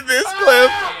shitting in this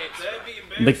clip.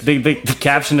 The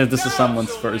caption is "This is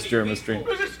someone's first German stream."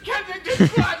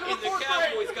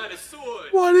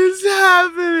 What is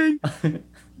happening?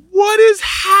 What is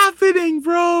happening,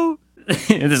 bro?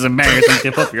 It is embarrassing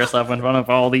to put yourself in front of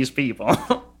all these people.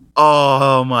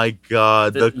 Oh my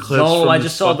God, the clips. No, from I this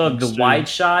just saw the fucking stream. wide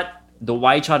shot. The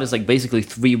wide shot is like basically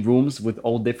 3 rooms with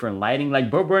all different lighting.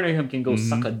 Like Bro Burnham can go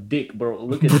suck a dick, bro.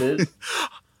 Look at this.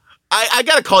 I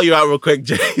gotta call you out real quick,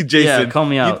 Jason. Yeah, call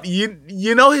me out.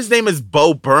 You know his name is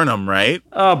Bo Burnham, right?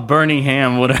 Oh, burning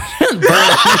ham, whatever.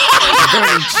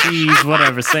 burning cheese,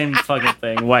 whatever. Same fucking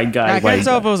thing. White guy, I white can't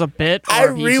tell if it guy. was a bit. I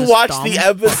Or he's just rewatched the dumb.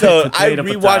 episode. I Potato,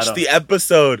 rewatched potato. the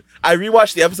episode. I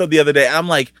rewatched the episode the other day, and I'm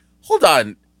like, hold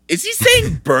on, is he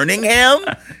saying Birmingham?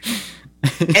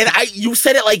 And you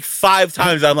said it like 5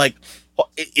 times. I'm like,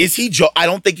 is he? I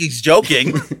don't think he's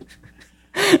joking.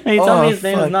 Hey, you tell me his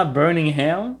name fuck. is not burning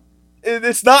ham?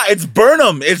 It's not. It's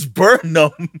Burnham. It's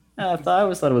Burnham. I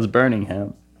always thought it was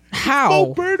Birmingham. How?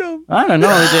 Burnham. I don't know.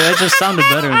 It just sounded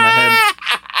better in my head.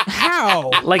 How?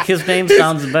 Like his name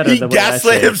sounds better He the way I say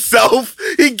gaslit it. himself.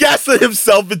 He gaslit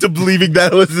himself into believing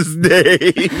that was his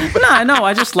name. No,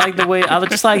 I just like the way I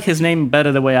just like his name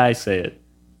better the way I say it.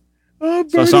 Oh,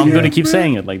 So I'm Birmingham. gonna keep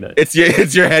saying it like that. It's your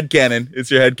headcanon. It's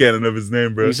your headcanon of his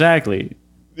name, bro. Exactly.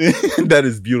 That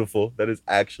is beautiful. That is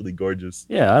actually gorgeous.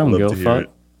 Yeah, I don't Love give to a hear fuck.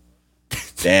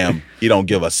 it. Damn, he don't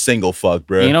give a single fuck,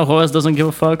 bro. You know who else doesn't give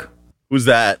a fuck? Who's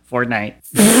that? Fortnite.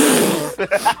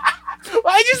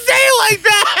 Why'd you say it like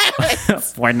that?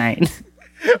 Fortnite.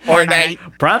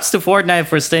 Fortnite. Props to Fortnite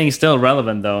for staying still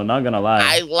relevant, though. Not gonna lie.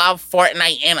 I love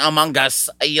Fortnite and Among Us.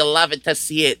 You love it to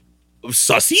see it.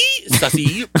 Sussy?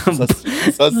 Sussy?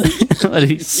 Sussy? What are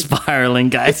you spiraling,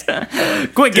 guys?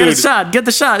 Quick, get a Dude. shot. Get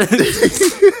the shot.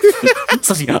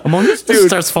 Sassy, Among Us Dude,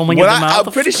 starts foaming in when the mouth.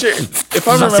 I'm pretty sure, if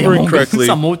I'm Sassy, remembering Among Us. correctly,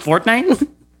 Some more Fortnite.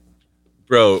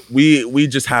 bro, we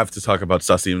just have to talk about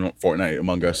Sussy and Fortnite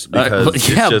Among Us because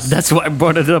yeah, it's just, that's why I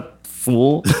brought it up,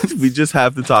 fool. we just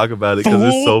have to talk about it because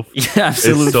it's so Yeah,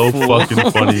 absolute it's so fool.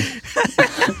 fucking funny.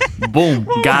 Boom,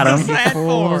 got him.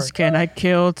 Fools can I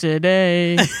kill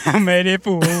today? How many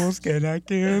fools can I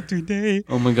kill today?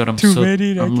 Oh my god, I'm Too so.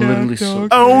 many that I'm can't literally so.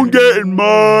 talk. I'm getting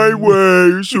my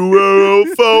way, so I'll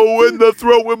foe in the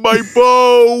throat with my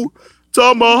bow.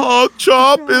 Tomahawk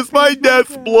chop is my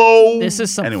death blow. This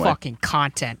is some Anyway. fucking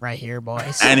content right here,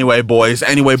 boys. Anyway, boys,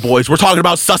 we're talking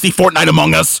about Sussy Fortnite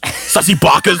Among Us. Sussy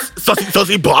Bacchus.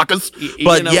 Sussy Bacchus.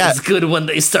 But you know, yeah, it's good when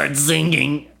they start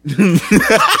zinging.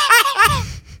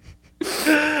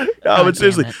 no, but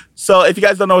seriously. it. So if you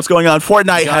guys don't know what's going on,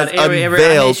 Fortnite has God, I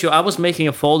unveiled. hate you. I was making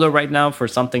a folder right now for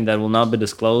something that will not be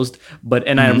disclosed,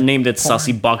 and I named it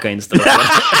Sussy Baka instead of what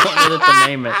I wanted to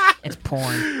name it. It's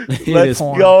porn. It Let's is.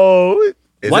 porn. go.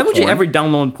 Is Why it would you porn? ever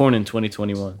download porn in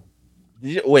 2021?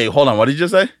 Wait, hold on. What did you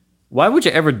just say? Why would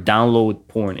you ever download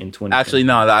porn in 2021? Actually,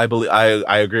 no.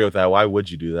 I agree with that. Why would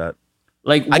you do that?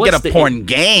 like I what's get a the- porn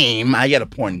game. I get a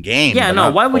porn game. Yeah, but no.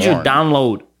 not Why would you porn.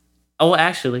 download? Oh,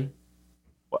 actually,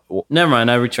 Wh- never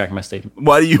mind. I retract my statement.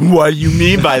 What do you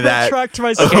mean by that? Retract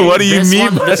my Okay, What do you this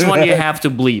mean by This one you that? have to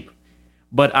bleep.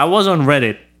 But I was on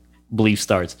Reddit. Bleep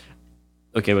starts.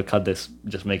 Okay, but cut this.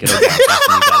 Just make it.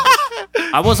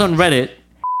 I was on Reddit.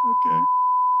 Okay.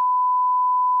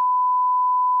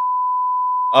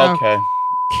 Okay.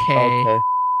 Okay.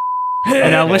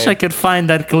 And I wish I could find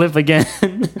that clip again.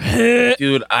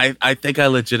 Dude, I think I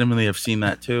legitimately have seen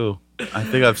that too. I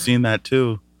think I've seen that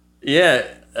too. Yeah,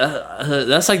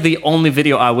 that's like the only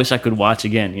video I wish I could watch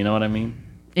again. You know what I mean?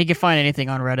 You can find anything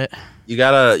on Reddit. You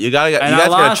guys And gotta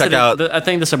lost check it. out. I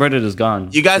think the subreddit is gone.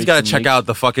 You guys gotta check Recently. out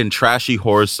the fucking trashy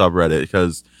horror subreddit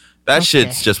because that Okay.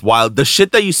 shit's just wild. The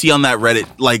shit that you see on that Reddit,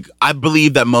 like I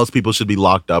believe that most people should be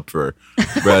locked up for,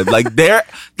 bro. Like they're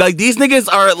like these niggas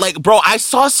are like, bro. I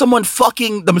saw someone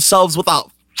fucking themselves with a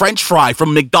French fry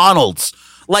from McDonald's.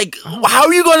 Like, how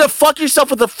are you gonna fuck yourself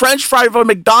with a French fry from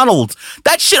McDonald's?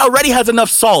 That shit already has enough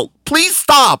salt. Please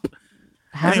stop.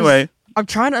 How does- Anyway. I'm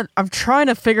trying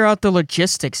to figure out the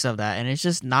logistics of that, and it's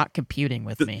just not computing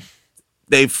with me.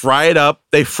 They fry it up.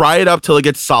 They fry it up till it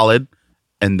gets solid,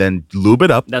 and then lube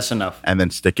it up, That's enough. and then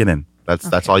stick it in.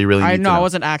 That's all you really need I to know know. I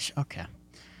wasn't actually okay.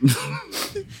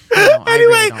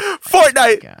 Anyway,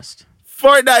 Fortnite. Fortnite.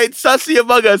 Fortnite, Sussy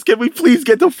Among Us. Can we please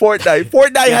get to Fortnite?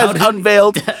 Fortnite how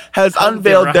has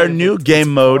unveiled their new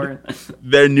game mode.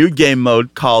 Their new game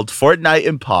mode called Fortnite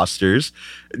Imposters.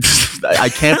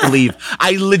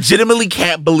 I legitimately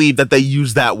can't believe that they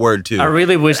use that word too. I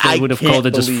really wish they I would have can't called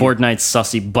it just believe- Fortnite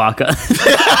Sussy Baka.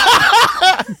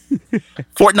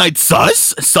 Fortnite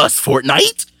sus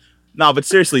Fortnite. No, but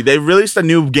seriously, they released a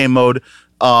new game mode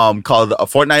called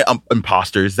Fortnite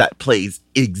Imposters that plays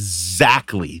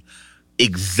exactly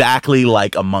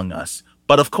like Among Us.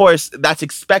 But of course, that's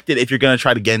expected if you're going to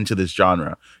try to get into this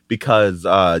genre because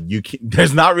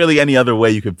there's not really any other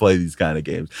way you could play these kind of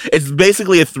games. It's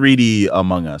basically a 3D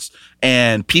Among Us,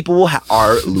 and people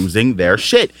are losing their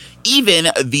shit. Even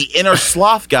the inner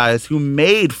sloth guys who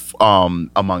made Among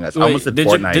Us. I almost said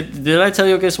Fortnite. did I tell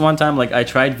you guys one time? Like I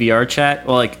tried VR chat.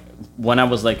 Well, like when I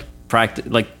was like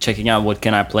checking out what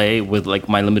can I play with like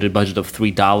my limited budget of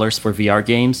 $3 for VR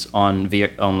games on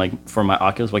like for my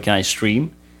Oculus. What can I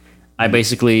stream? I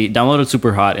basically downloaded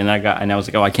Superhot and I was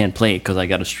like, oh, I can't play it because I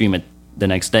got to stream it the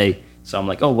next day. So I'm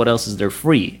like, oh, what else is there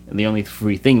free? And the only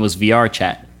free thing was VR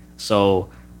chat. So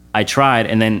I tried,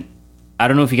 and then I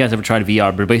don't know if you guys ever tried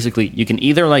VR, but basically you can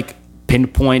either like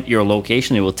pinpoint your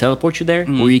location, it will teleport you there,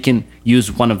 or you can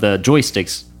use one of the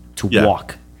joysticks to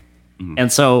walk.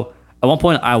 And so at one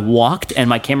point I walked and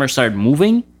my camera started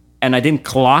moving and I didn't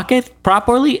clock it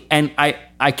properly, and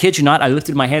I kid you not, I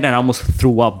lifted my head and I almost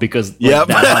threw up because Yep.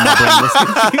 that's how my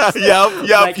brain was.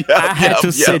 Yep. I had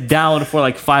to sit down for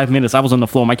like 5 minutes. I was on the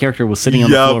floor. My character was sitting on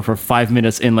the Yep. floor for 5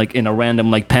 minutes in a random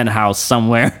like penthouse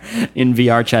somewhere in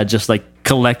VR chat, just like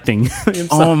collecting.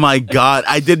 Oh my god!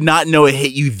 I did not know it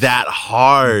hit you that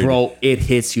hard, Bro, it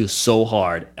hits you so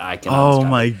hard. I cannot. Oh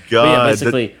describe my it. But god! yeah,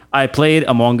 basically, I played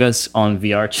Among Us on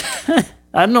VR chat.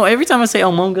 I don't know. Every time I say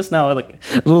Among Us now, like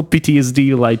a little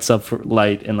PTSD lights up for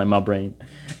light in like my brain.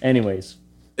 Anyways,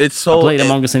 It's so I played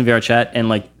Among Us in VR chat, and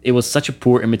like it was such a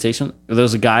poor imitation. There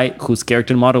was a guy whose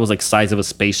character model was like size of a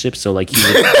spaceship, so like he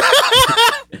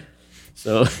was,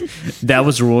 so that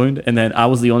was ruined. And then I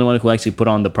was the only one who actually put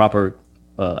on the proper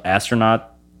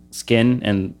astronaut skin,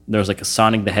 and there was like a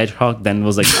Sonic the Hedgehog. Then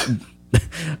was like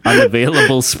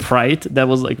unavailable sprite that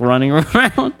was like running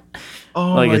around.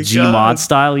 Oh Like my a Gmod God.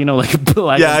 style, you know, like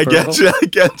black Yeah, I and purple.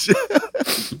 get you.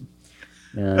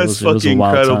 Yeah, That's it was a fucking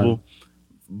wild incredible. time.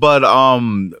 But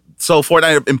so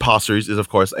Fortnite Imposters is of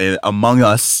course an Among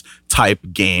Us type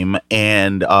game,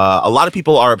 and a lot of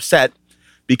people are upset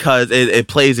because it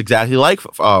plays exactly like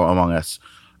Among Us.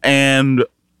 And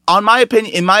in my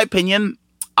opinion,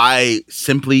 I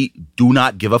simply do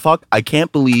not give a fuck. I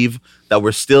can't believe that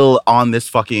we're still on this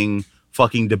fucking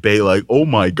debate. Like, oh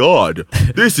my god,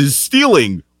 this is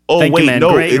stealing. Oh Thank wait, you, man.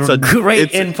 no, great, it's a great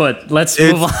it's, input. Let's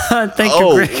it's- move on. Thank you.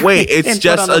 Oh Great, wait, great it's input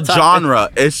just on the a topic. genre.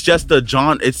 It's just a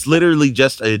genre. It's literally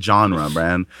just a genre,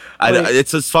 man. Wait.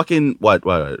 It's just fucking what?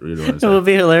 What? You It would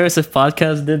be hilarious if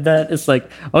podcast did that. It's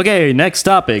like, okay, next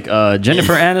topic.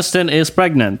 Jennifer Aniston is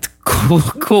pregnant.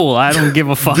 Cool. I don't give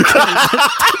a fuck.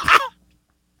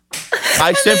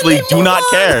 I simply do not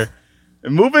care.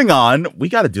 Moving on, we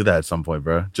got to do that at some point,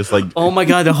 bro. Just like Oh my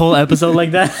god, the whole episode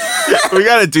like that. we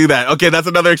got to do that. Okay, that's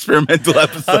another experimental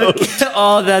episode. Okay.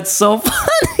 Oh, that's so funny.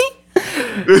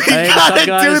 We Hey, what's got up, to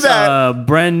guys? do that.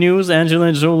 Brand news: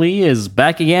 Angelina Jolie is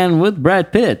back again with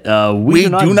Brad Pitt. We do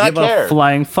not give care. a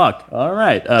flying fuck. All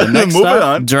right. Next Moving up,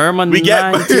 on. German We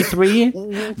get- 93.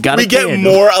 Got We a get kid.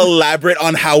 more elaborate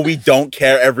on how we don't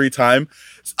care every time.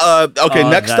 Okay,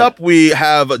 next that- up we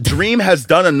have Dream has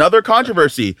done another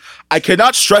controversy. I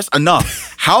cannot stress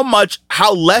enough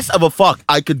how less of a fuck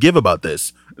I could give about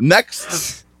this.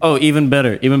 Next, Oh, even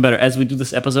better. As we do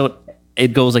this episode,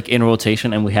 it goes like in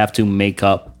rotation, and we have to make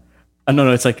up.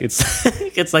 No, it's like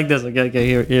it's like this. Okay,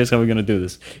 here's how we're gonna do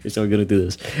this.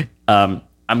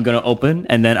 I'm gonna open,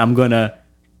 and then I'm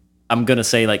gonna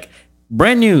say like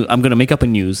brand new. I'm gonna make up a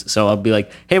news. So I'll be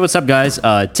like, hey, what's up, guys?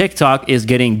 TikTok is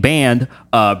getting banned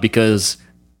because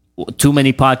too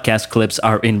many podcast clips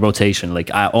are in rotation. Like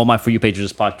all my For You page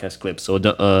is podcast clips. So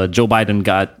Joe Biden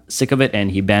got sick of it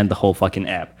and he banned the whole fucking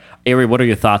app. Ari, what are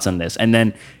your thoughts on this? And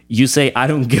then you say, I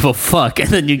don't give a fuck. And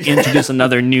then you introduce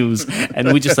another news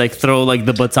and we just like throw like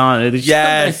the baton. at each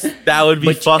yes, other. that would be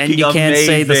But- fucking and you can't amazing.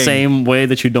 say the same way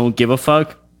that you don't give a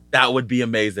fuck. That would be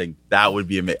amazing.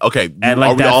 Okay, And are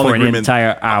like we that all for in an agreement?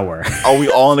 entire hour. Are we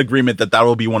all in agreement that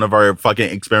will be one of our fucking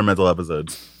experimental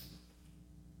episodes?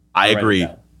 I agree.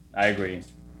 I agree.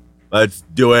 Let's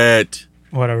do it.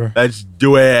 Whatever. Let's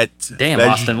do it. Damn,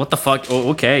 Let's- Austin, what the fuck? Oh,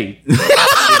 okay.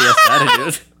 Shitty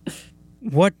attitude.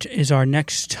 What is our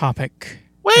next topic?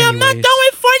 Wait, I'm not anyways? done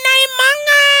with Fortnite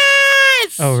Among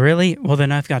Us. Oh, really? Well,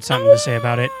 then I've got something to say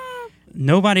about it.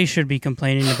 Nobody should be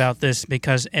complaining about this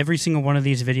because every single one of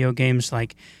these video games,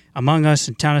 like Among Us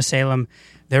and Town of Salem,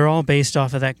 they're all based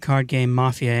off of that card game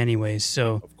Mafia anyways.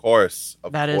 So, Of course.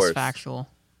 That is factual.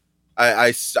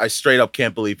 I straight up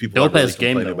can't believe people are Dope really ass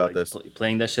game complaining though, about like, this.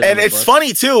 playing that shit. And on the it's bus.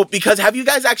 funny too because have you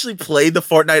guys actually played the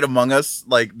Fortnite Among Us,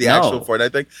 like the No. actual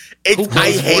Fortnite thing? Who It's I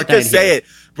plays hate to Fortnite say here? it,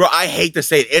 bro. I hate to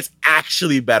say it. It's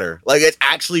actually better. Like it's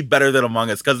actually better than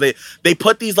Among Us because they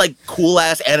put these like cool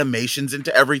ass animations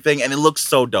into everything and it looks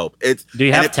so dope. It's Do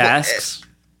you and have tasks?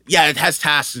 yeah, it has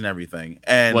tasks and everything.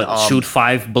 And What? Shoot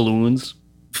 5 balloons?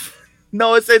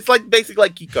 No, it's like basically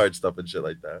like keycard stuff and shit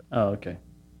like that. Oh, okay.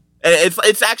 And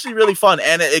it's actually really fun,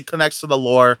 and it connects to the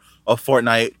lore of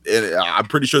Fortnite. I'm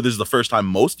pretty sure this is the first time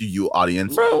most of you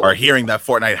audience Bro. are hearing that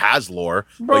Fortnite has lore.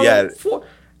 Bro, But yeah,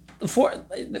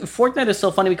 Fortnite is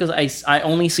so funny because I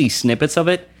only see snippets of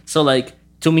it. So like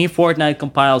to me, Fortnite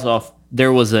compiles of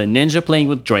there was a ninja playing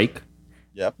with Drake.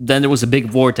 yep. Then there was a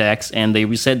big vortex, and they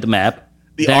reset the map.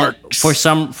 The then, arcs.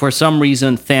 for some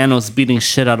reason, Thanos beating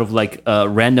shit out of like a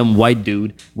random white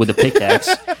dude with a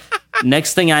pickaxe.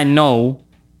 Next thing I know,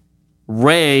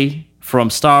 Rey from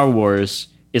Star Wars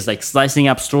is like slicing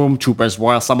up stormtroopers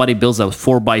while somebody builds a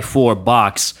 4x4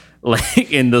 box like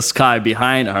in the sky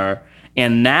behind her.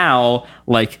 And now,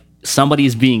 like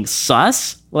somebody's being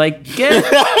sus. Like, get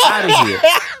out of here.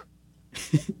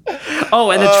 Oh,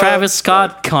 and the Travis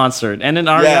Scott concert and an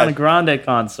Ariana Grande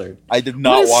concert. I did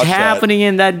not What is watch happening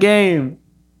in that game?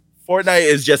 that.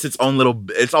 Fortnite is just its own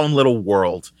little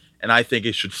world, and I think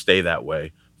it should stay that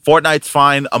way. Fortnite's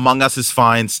fine. Among Us is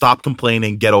fine. Stop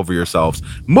complaining. Get over yourselves.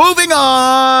 Moving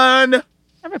on.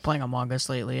 I've been playing Among Us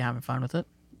lately, having fun with it.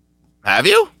 Have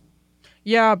you?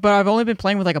 Yeah, but I've only been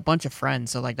playing with like a bunch of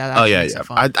friends, so like that. Oh Actually yeah, makes yeah. it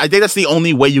fun. I think that's the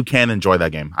only way you can enjoy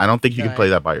that game. I don't think you can Right. play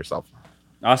that by yourself.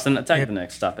 Austin, attack the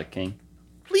next topic, King.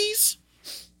 Please.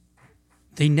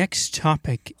 The next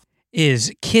topic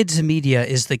is kids media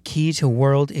is the key to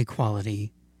world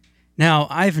equality. Now,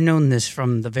 I've known this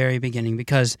from the very beginning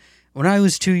because when I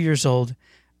was 2 years old,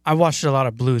 I watched a lot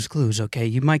of Blue's Clues, okay?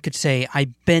 You might could say I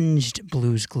binged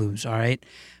Blue's Clues, all right?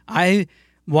 I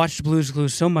watched Blue's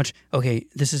Clues so much. Okay,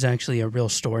 this is actually a real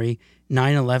story.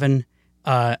 9/11,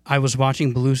 I was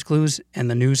watching Blue's Clues and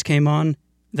the news came on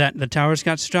that the towers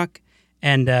got struck.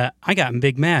 And I got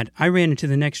big mad. I ran into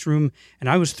the next room and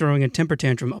I was throwing a temper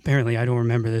tantrum. Apparently, I don't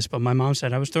remember this, but my mom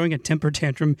said I was throwing a temper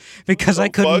tantrum because I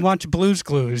couldn't fuck? watch Blue's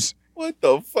Clues. What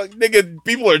the fuck, nigga?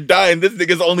 People are dying. This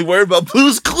nigga's only worried about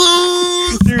Blue's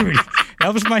Clues. Dude,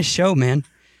 that was my show, man.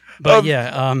 But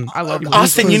I love Blue's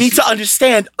Austin, you Clues- need to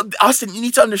understand. Austin, you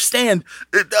need to understand.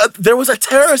 There was a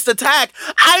terrorist attack.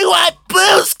 I want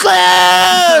Blue's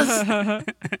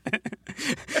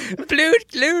Clues. Blue's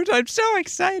Clues. I'm so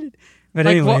excited. But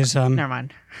Like, anyways, never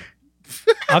mind.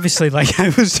 obviously, like I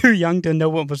was too young to know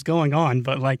what was going on.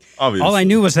 But like, all I Obviously.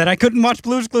 knew was that I couldn't watch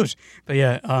Blue's Clues. But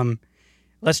yeah,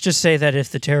 let's just say that if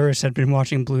the terrorists had been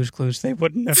watching Blue's Clues, they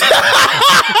wouldn't have.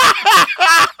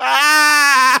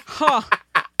 Huh.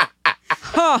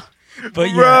 Huh. But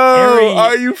yeah, Bro, Ari-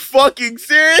 are you fucking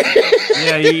serious?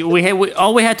 Yeah,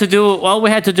 all we had to do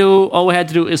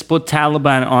is put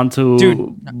Taliban onto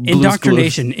Dude, Blue's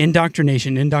Clues.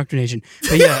 indoctrination.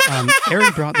 But yeah,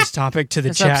 Ari brought this topic to the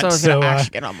This chat, episode is so gonna actually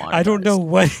get unmonetized.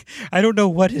 I don't know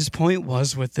what his point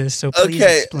was with this. So please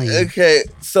explain. Okay.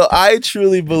 So I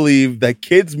truly believe that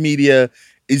kids media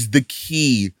is the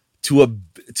key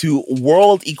to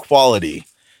world equality,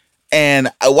 and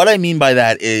what I mean by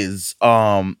that is,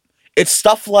 it's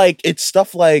stuff like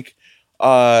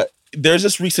there's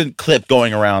this recent clip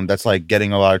going around that's like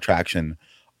getting a lot of traction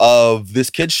of this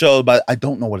kid show, but I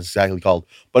don't know what it's exactly called,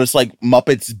 but it's like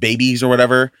Muppets Babies or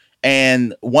whatever.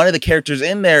 And one of the characters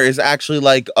in there is actually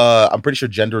like I'm pretty sure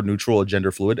gender neutral or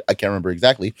gender fluid. I can't remember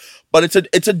exactly, but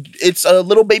it's a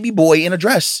little baby boy in a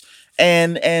dress,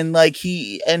 and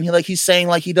he's saying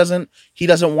like he doesn't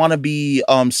want to be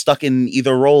stuck in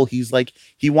either role. He's like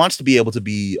he wants to be able to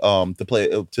be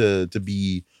to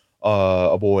be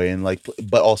a boy and like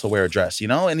but also wear a dress, you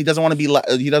know, and he doesn't want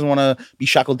to be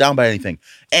shackled down by anything.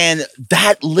 And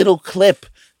that little clip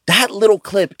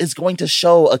is going to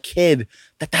show a kid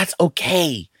that that's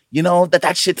okay, you know,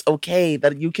 that shit's okay,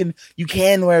 that you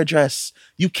can wear a dress,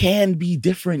 you can be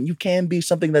different, you can be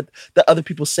something that other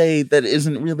people say that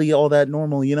isn't really all that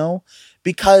normal, you know,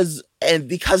 because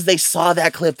they saw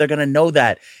that clip, they're gonna know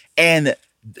that. And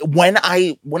when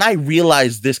I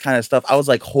realized this kind of stuff, I was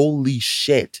like, holy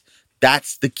shit,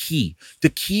 that's the key. The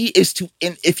key is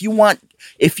if you want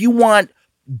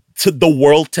to the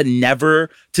world to never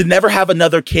have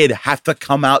another kid have to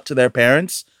come out to their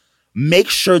parents, make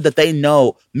sure that they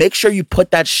know, make sure you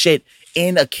put that shit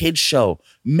in a kid's show,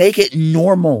 make it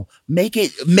normal, make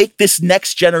this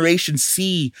next generation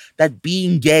see that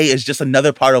being gay is just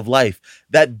another part of life,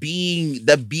 that being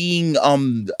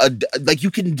like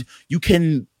you can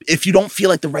if you don't feel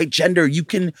like the right gender, you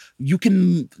can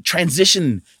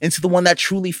transition into the one that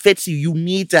truly fits you. You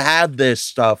need to have this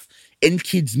stuff in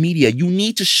kids media. You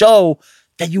need to show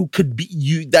that you could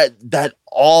be that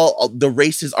all the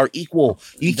races are equal.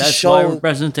 You need to That's show why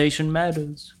representation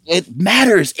matters. it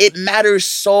matters. It matters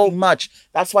so much.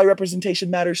 That's why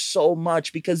representation matters so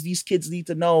much, because these kids need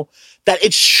to know that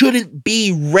it shouldn't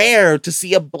be rare to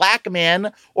see a black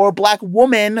man or a black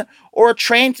woman or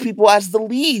trans people as the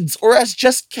leads or as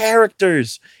just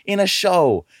characters in a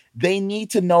show. They need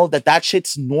to know that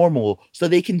shit's normal so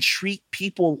they can treat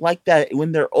people like that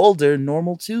when they're older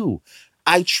normal too.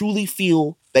 I truly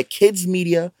feel that kids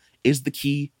media is the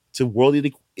key to world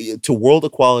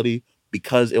equality,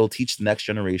 because it will teach the next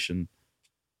generation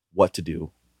what to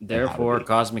do. Therefore,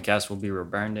 Cosmic Cast will be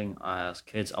rebranding as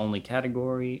kids only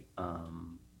category.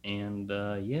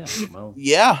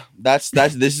 Yeah, that's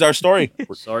this is our story.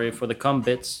 Sorry for the cum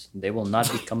bits. They will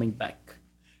not be coming back.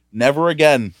 Never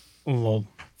again. Lol.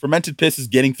 Fermented piss is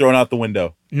getting thrown out the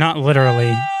window. Not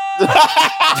literally.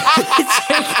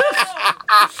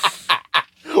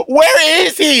 Where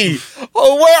is he?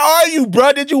 Oh, where are you,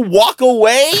 bro? Did you walk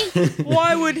away?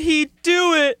 Why would he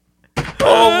do it?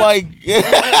 Oh my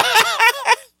god!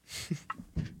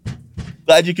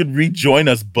 Glad you could rejoin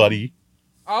us, buddy.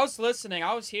 I was listening.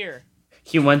 I was here.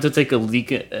 He went to take a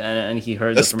leak and he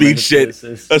heard A the speed fermented shit.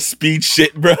 pisses. A speed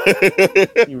shit, bro.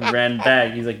 He ran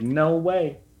back. He's like, no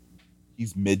way.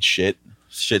 He's mid shit.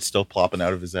 Shit still plopping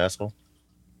out of his asshole.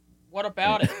 What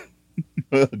about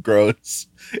it? Gross.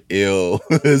 Ew.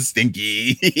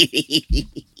 Stinky.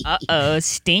 Uh-oh,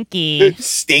 stinky.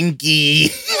 Stinky.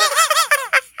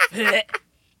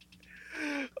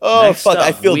 Oh, Next fuck. I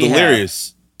up, feel we have-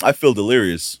 delirious. I feel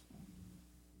delirious.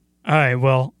 All right,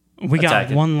 well, we got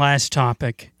Attack it. one last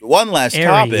topic. One last Airy.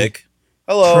 topic.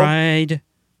 Hello. Tried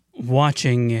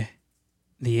watching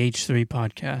the H3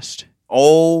 podcast.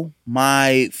 Oh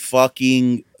my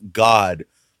fucking god.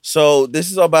 So this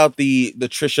is about the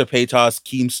Trisha Paytas,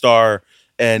 Keemstar,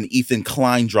 and Ethan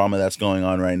Klein drama that's going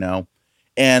on right now.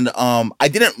 And I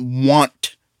didn't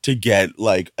want to get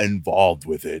like involved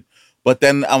with it. But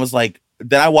then I was like,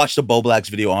 then I watched the Bo Black's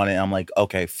video on it, and I'm like,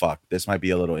 okay, fuck, this might be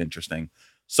a little interesting.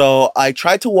 So I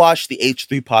tried to watch the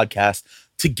H3 podcast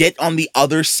to get on the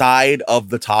other side of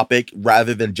the topic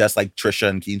rather than just like Trisha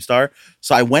and Keemstar.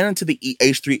 So I went into the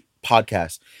H3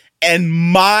 podcast, and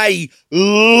my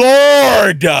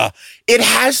lord, it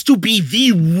has to be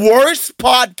the worst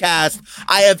podcast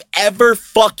I have ever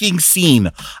fucking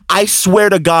seen. I swear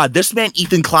to God, this man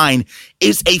Ethan Klein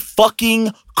is a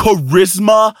fucking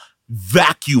charisma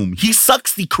vacuum. He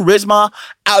sucks the charisma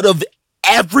out of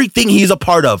everything he's a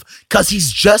part of because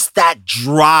he's just that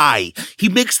dry. He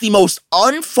makes the most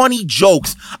unfunny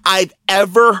jokes I've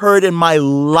ever heard in my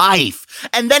life.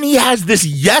 And then he has these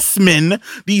yes men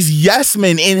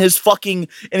in his fucking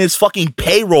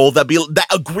payroll that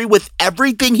agree with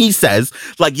everything he says.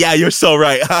 Like, yeah, you're so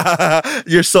right.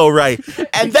 You're so right.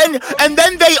 And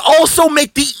then they also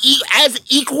make as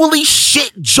equally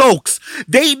shit jokes.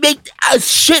 They make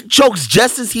shit jokes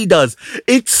just as he does.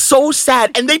 It's so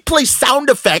sad. And they play sound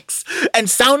effects and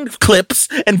sound clips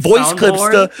and voice clips.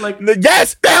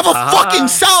 Yes, they have a fucking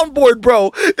soundboard,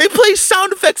 bro. They play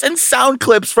sound effects and sound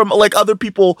clips from like other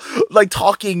people like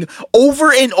talking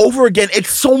over and over again. It's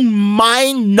so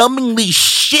mind-numbingly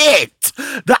shit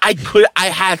that I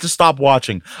had to stop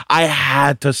watching. I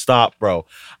had to stop, bro.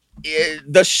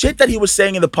 The shit that he was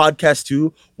saying in the podcast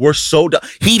too were so dumb.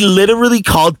 He literally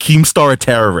called Keemstar a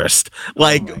terrorist.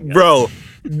 Like, bro,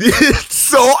 it's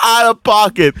so out of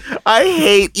pocket. I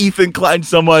hate Ethan Klein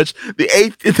so much. The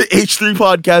H3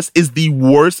 podcast is the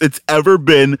worst it's ever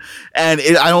been, and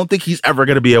I don't think he's ever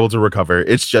gonna be able to recover.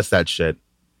 It's just that shit.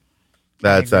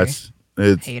 It's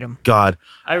Hate him. God.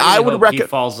 I would hope he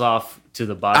falls off to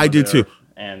the bottom. I do of the too. earth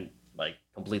and like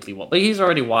completely. But he's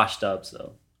already washed up,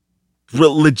 so.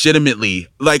 Legitimately,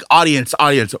 like audience,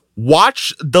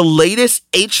 watch the latest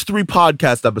H3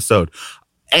 podcast episode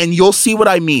and you'll see what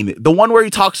I mean. The one where he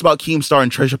talks about Keemstar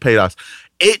and Trisha Paytas.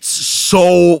 It's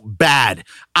so bad.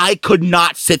 I could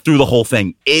not sit through the whole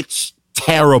thing. It's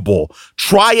terrible.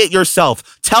 Try it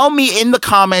yourself. Tell me in the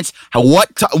comments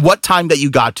what time that you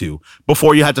got to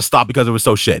before you had to stop because it was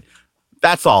so shit.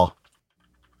 That's all.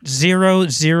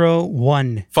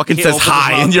 001. Fucking He says opens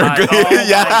hi his and you're mouth good. wide. Oh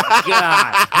Yeah. my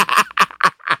God.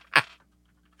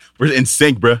 We're in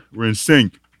sync, bro. We're in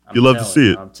sync. You love to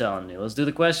see it. I'm telling you. Let's do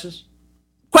the questions.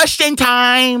 Question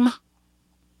time. All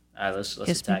right, let's Kiss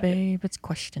me, attack it. babe. It's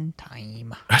question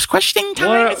time. It's question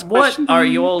time. What are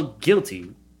you all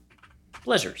guilty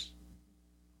pleasures?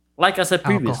 Like I said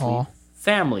previously, Alcohol.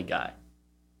 Family Guy.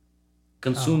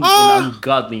 Consumed Oh. in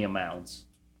ungodly amounts.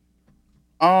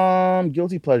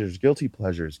 Guilty pleasures.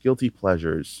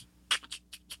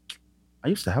 I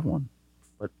used to have one,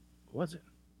 but what was it?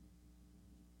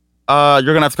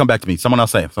 You're gonna have to come back to me. Someone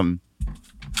else say something.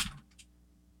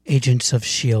 Agents of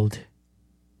S.H.I.E.L.D.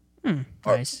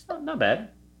 Nice. Oh, not bad.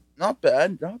 Not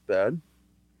bad.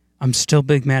 I'm still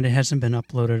big mad it hasn't been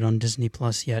uploaded on Disney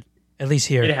Plus yet. At least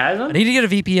here. It I hasn't? need to get a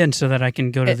VPN so that I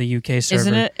can go to the UK server.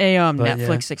 Isn't it a but,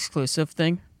 Netflix exclusive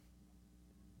thing?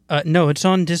 No, it's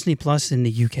on Disney Plus in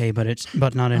the UK,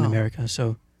 but not in Oh. America.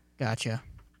 So Gotcha.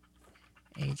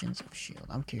 Agents of S.H.I.E.L.D.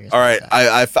 I'm curious. All right,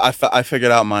 about that. I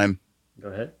figured out mine. Go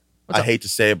ahead. I hate to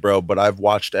say it, bro, but I've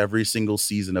watched every single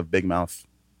season of Big Mouth.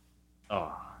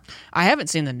 Oh, I haven't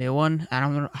seen the new one. I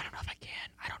don't know if I can.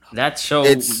 I don't know. that show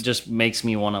It's- just makes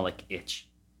me want to like itch.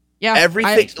 Yeah,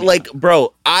 Everything, like,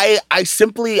 bro, I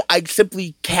simply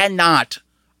cannot.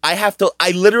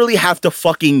 I literally have to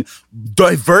fucking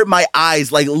divert my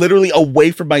eyes, like, literally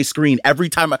away from my screen every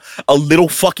time a little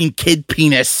fucking kid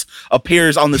penis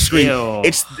appears on the screen. Ew.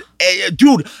 It's,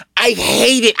 dude, I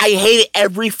hate it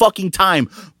every fucking time.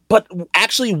 But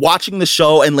actually watching the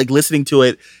show and like listening to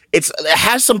it, it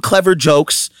has some clever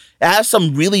jokes. It has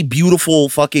some really beautiful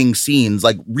fucking scenes,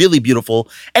 like really beautiful,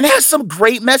 and it has some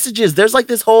great messages. There's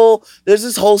this whole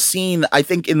scene, I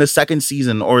think in the second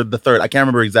season or the third, I can't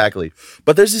remember exactly,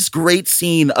 but there's this great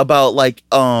scene about like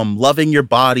loving your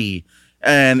body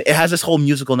and it has this whole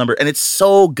musical number, and it's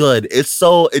so good. It's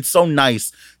so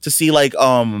nice to see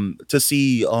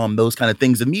those kind of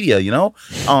things in media, you know,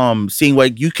 seeing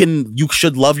like you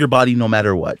should love your body no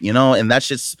matter what, you know, and that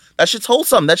shit's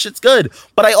wholesome. That shit's good.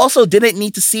 But I also didn't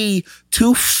need to see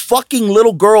 2 fucking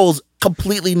little girls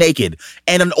completely naked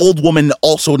and an old woman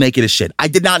also naked as shit. I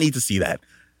did not need to see that.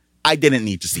 I didn't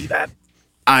need to see that.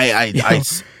 I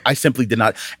simply did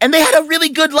not. And they had a really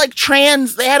good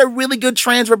trans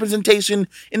representation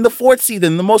in the 4th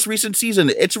season, the most recent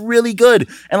season. It's really good.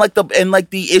 And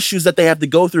the issues that they have to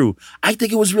go through. I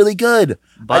think it was really good.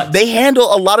 But they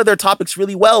handle a lot of their topics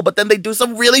really well, but then they do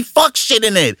some really fuck shit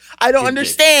in it. I don't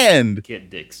understand. Kid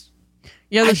dicks.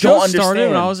 Yeah, the show started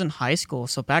when I was in high school.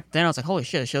 So back then I was like, holy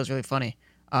shit, the show's really funny.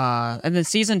 And then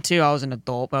season 2, I was an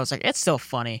adult, but I was like, it's still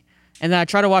funny. And then I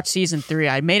tried to watch season 3.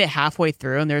 I made it halfway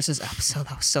through, and there's this episode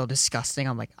that was so disgusting.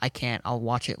 I'm like, I can't. I'll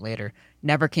watch it later.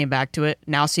 Never came back to it.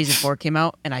 Now season 4 came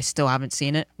out, and I still haven't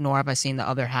seen it, nor have I seen the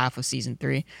other half of season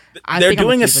 3. They're think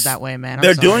doing I'm gonna keep it that way, man.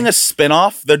 They're doing a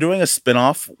spinoff. They're doing a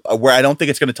spinoff where I don't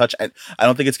think it's going to touch. I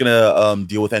don't think it's going to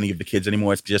deal with any of the kids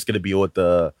anymore. It's just going to deal with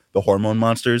the hormone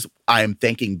monsters. I am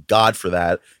thanking God for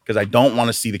that because I don't want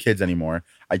to see the kids anymore.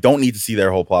 I don't need to see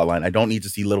their whole plot line. I don't need to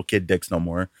see little kid dicks no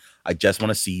more. I just want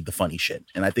to see the funny shit.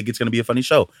 And I think it's going to be a funny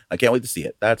show. I can't wait to see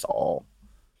it. That's all.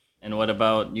 And what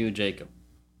about you, Jacob?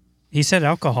 He said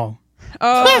alcohol.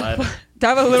 To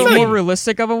have a little Fine. more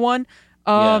realistic of a one,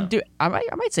 Yeah. dude, I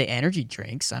might say energy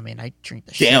drinks. I mean, I drink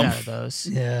the shit out of those.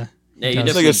 Yeah. Yeah, you're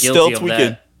This definitely nigga's still guilty of tweaking.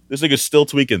 that. This nigga's still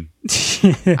tweaking.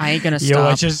 I ain't gonna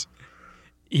I stop. just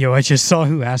saw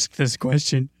who asked this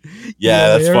question.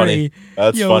 Yeah, Yo, that's Larry, funny.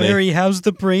 That's Yo, funny. Larry, how's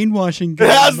the brainwashing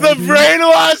going? How's the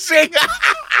brainwashing?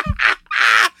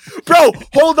 Bro,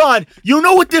 hold on. You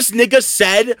know what this nigga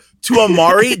said to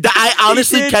Amari? That I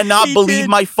honestly cannot believe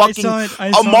my fucking... I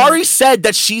saw Amari it. said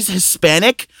that she's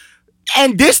Hispanic,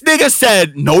 and this nigga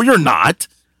said, no, you're not.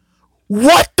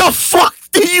 What the fuck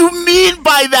do you mean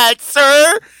by that,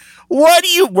 sir?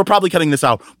 We're probably cutting this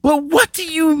out, but what do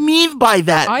you mean by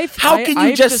that? How can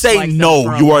you I've just say, disliked them no,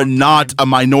 for a you are long not time. a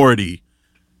minority?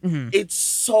 Mm-hmm. It's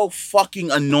so fucking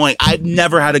annoying. I've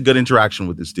never had a good interaction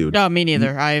with this dude. No, me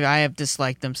neither. I have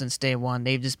disliked them since day one.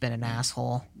 They've just been an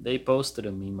asshole. They posted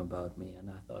a meme about me, and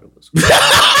I thought it was cool.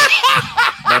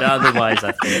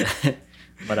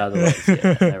 But otherwise,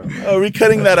 yeah, never mind. Are we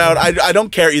cutting that out? I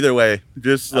don't care either way.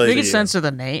 Just like We can censor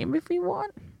the name if we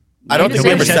want. I don't think we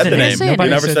ever Nobody said the name. said We it.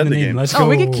 never said the name. Let's Oh, go.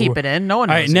 we can keep it in. No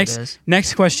one All knows right, who it is.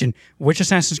 next question. Which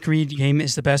Assassin's Creed game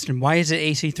is the best, and why is it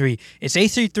AC3? It's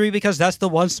AC3 because that's the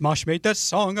one Smosh made that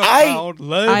song about.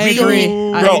 I agree.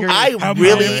 Bro, I How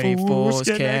really- many fools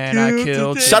can I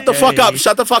kill Shut the fuck up. today?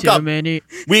 Shut the fuck Too up. many.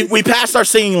 We passed our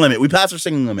singing limit.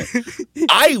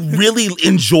 I really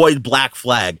enjoyed Black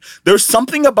Flag. There's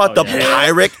something about the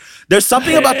pirate. There's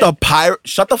something about the pirate.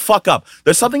 Shut the fuck up.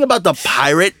 There's something about the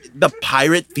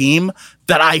pirate theme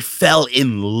that I fell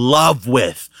in love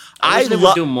with. I wish they would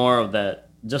love. do more of that.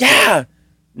 Just Yeah. like,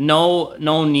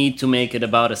 no need to make it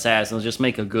about assassins. Just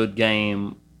make a good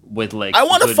game with like. I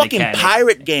want a good fucking mechanics.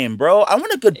 pirate game, bro. I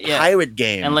want a good Yeah. pirate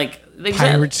game. And like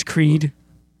Pirates Creed.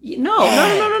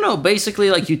 No.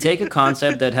 Basically, like you take a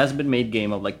concept that has been made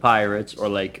game of like pirates or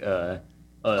like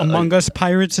Among Us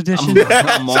Pirates Edition.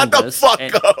 Among Shut the Us, fuck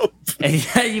and- up. And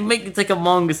yeah, you make it like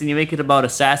Among Us and you make it about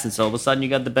assassins. So all of a sudden you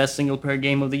got the best single player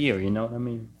game of the year. You know what I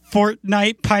mean?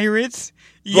 Fortnite Pirates.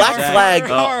 Black Yeah. Flag.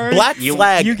 Oh, Black you-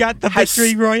 Flag. You got the has-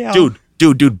 victory royale. Dude.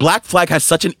 Black Flag has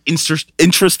such an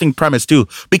interesting premise too,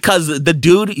 because the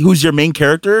dude who's your main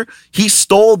character, he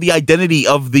stole the identity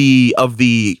of the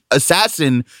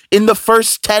assassin in the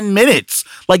first 10 minutes.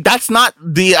 Like that's not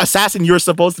the assassin you're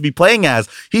supposed to be playing as.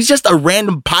 He's just a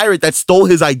random pirate that stole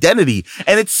his identity,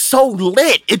 and it's so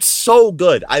lit. It's so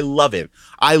good. I love it.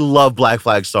 I love Black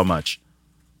Flag so much.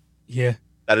 Yeah.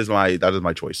 That is my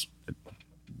choice.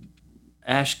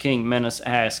 Ash King Menace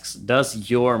asks, "Does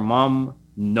your mom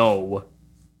know,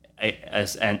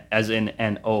 as in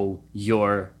N-O,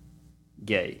 you're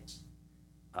gay?"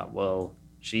 Well,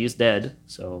 she is dead,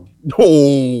 so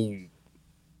Oh.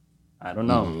 I don't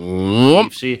know.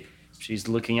 If she's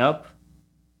looking up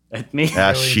at me.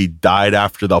 Yeah, she died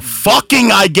after the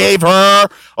fucking I gave her.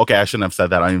 Okay, I shouldn't have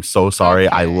said that. I am so sorry.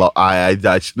 I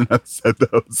shouldn't have said that.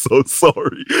 I'm so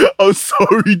sorry. I'm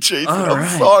sorry, Jason. All I'm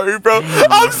right. sorry, bro.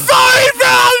 I'm sorry, bro.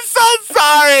 I'm so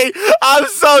sorry. I'm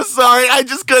so sorry. I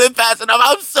just couldn't pass enough.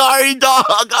 I'm sorry, dog.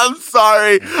 I'm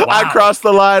sorry. Wow. I crossed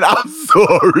the line. I'm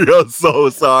sorry. I'm so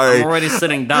sorry. I'm already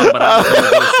sitting down, but I'm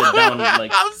gonna go sit down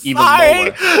like I'm even sorry.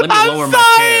 lower. Let me lower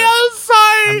my chair. I'm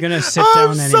sorry. I'm gonna sit I'm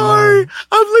down sorry. anymore.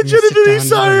 I'm legitimately down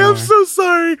sorry. I'm anymore. so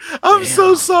sorry. I'm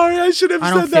so sorry. I should have I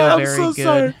don't said that. feel I'm very so good.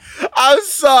 sorry. I'm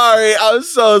sorry. I'm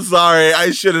so sorry.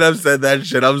 I shouldn't have said that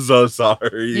shit. I'm so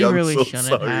sorry. You I'm really so shouldn't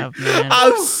sorry. have, man.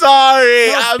 I'm sorry.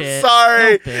 No I'm bit.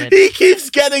 sorry. No bit. He keeps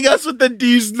getting us with the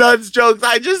D's nuts jokes.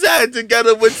 I just had to get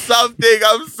him with something.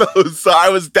 I'm so sorry. I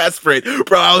was desperate,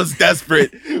 bro. I was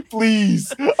desperate.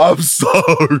 Please. I'm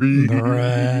sorry.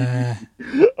 Bruh.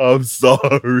 I'm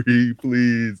sorry.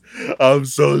 Please. I'm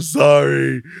so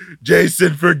sorry.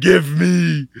 Jason, forgive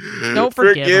me. Don't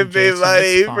forgive him, me, Jason. buddy.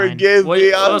 It's fine. Forgive Wait,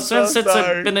 me. well, I'm since so it's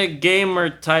sorry. been a gamer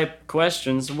type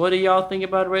questions, what do y'all think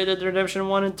about Red Dead Redemption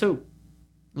 1 and 2?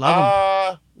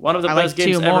 Love them. One of the I best like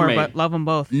games 2 ever more, made. but love them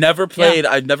both. Never played.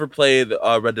 I've never played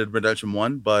Red Dead Redemption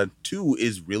 1, but 2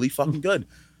 is really fucking good.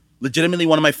 Legitimately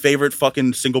one of my favorite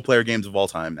fucking single player games of all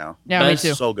time now. Yeah, Best-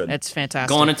 me too. so good. It's fantastic.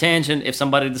 Go on a tangent. If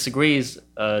somebody disagrees,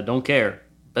 don't care.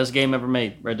 Best game ever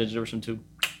made. Red Dead Redemption 2.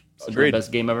 It's the Agreed.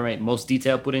 best game ever made. Most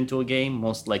detail put into a game.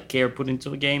 Most like care put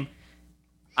into a game.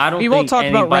 I don't. we think won't talk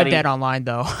about Red anybody- Dead Online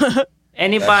though.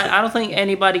 Anybody, I don't think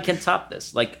anybody can top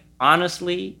this. Like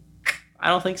honestly, I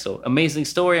don't think so. Amazing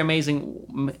story, amazing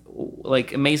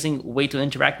way to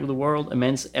interact with the world,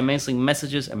 amazing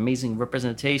messages, amazing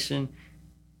representation.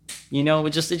 You know,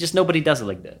 it just nobody does it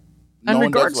like that. No In one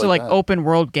regards does to like that. open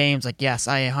world games, like yes,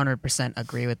 I 100%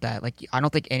 agree with that. Like I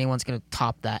don't think anyone's gonna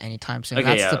top that anytime soon.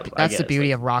 Okay, that's yeah, the I that's the guess, beauty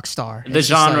like, of Rockstar. The It's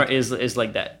just genre like- is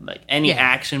like that. Like any Yeah.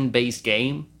 action based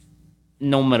game,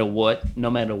 no matter what,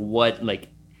 like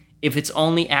if it's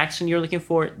only action you're looking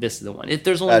for, this is the one. If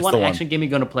there's only That's one the one. action game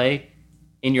you're gonna play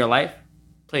in your life,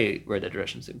 play Red Dead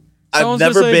Redemption 2. I've Someone's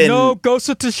gonna never say, been. no, Ghost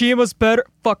of Tsushima's better.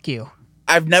 Fuck you.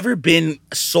 I've never been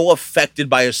so affected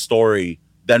by a story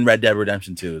than Red Dead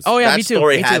Redemption 2. Oh, yeah, that me too,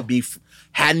 story me too.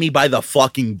 had me by the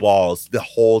fucking balls the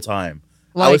whole time.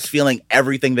 I was Like- feeling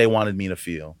everything they wanted me to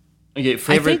feel. Okay,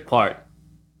 favorite think- part.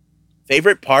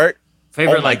 Favorite part?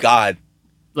 Favorite Oh my like god!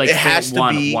 like it has to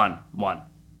one, be- one.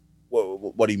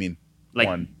 What do you mean? Like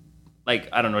One. like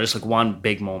I don't know, just like one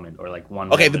big moment or like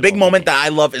one. Okay, the big of moment the that I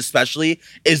love especially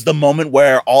is the moment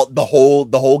where the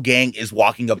whole gang is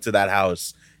walking up to that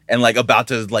house and like about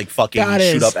to like fucking That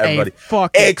shoot is up everybody. a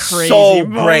fucking It's crazy so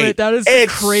moment. great. That is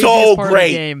It's the craziest so part great.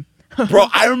 of the game. Bro,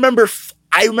 I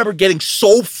remember getting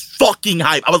so fucking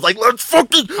hyped. I was like, let's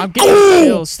fucking I'm getting go!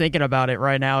 chills thinking about it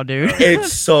right now, dude.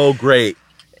 It's so great.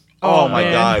 Oh, Oh, my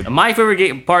man. god. moment. My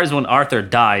favorite part is when Arthur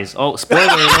dies. Oh, spoiler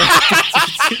alert.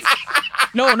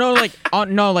 No,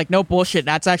 no bullshit.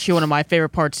 That's actually one of my favorite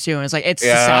parts too. And it's like it's the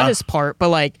Yeah. saddest part, but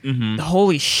like, Mhm.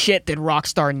 holy shit, did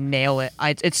Rockstar nail it?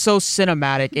 It's so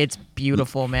cinematic. It's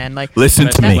beautiful, man. Like, Listen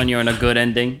to When me. you're in a good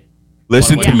ending.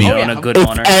 Listen when to me. you're Oh, on yeah. a good If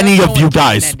honor. any That's of you always an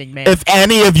guys, ending, man. if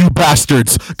any of you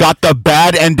bastards got the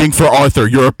bad ending for Arthur,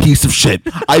 you're a piece of shit.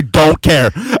 I don't care.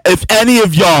 If any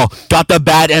of y'all got the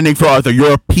bad ending for Arthur,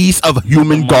 you're a piece of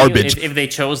human Money, garbage. If they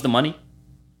chose the money.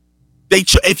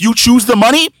 If you choose the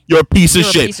money, you're a piece of you're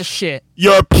a shit. piece of shit.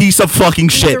 You're a piece of fucking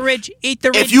shit. Eat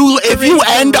the rich. If you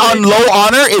end on low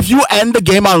honor, if you end the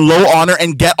game on low honor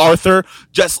and get Arthur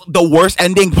just the worst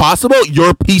ending possible, you're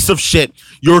a piece of shit.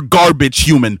 You're garbage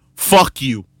human. Fuck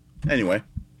you. Anyway.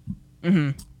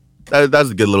 That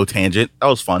was a good little tangent. That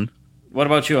was fun. What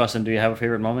about you, Austin? Do you have a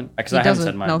favorite moment? Because He I haven't said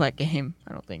doesn't mine. know that game.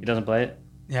 I don't He think. doesn't play it.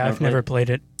 Yeah, I've Never never played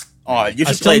it. Oh, you should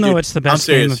I still play, know dude. it's the I'm best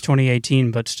game serious. of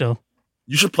 2018, but still,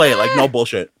 You should play it. Like no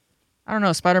bullshit. I don't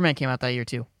know. Spider-Man came out that year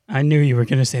too. I knew you were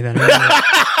gonna say that.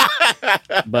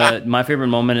 But my favorite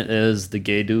moment is the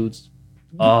gay dudes.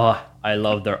 Oh, I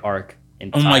love their arc.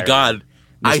 Oh my god.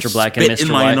 Mr. Black I and spit Mr.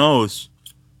 in my White. nose.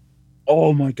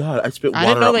 Oh my god. I spit I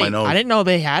water didn't know up my nose. I didn't know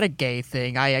they had a gay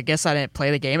thing. I guess I didn't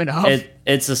play the game enough.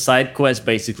 It's a side quest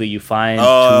basically. You find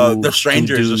the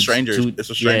strangers, two the dudes, strangers. It's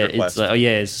a stranger yeah, quest.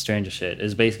 It's a stranger shit.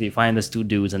 It's basically you find these two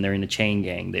dudes and they're in a chain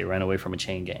gang. They ran away from a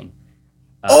chain gang.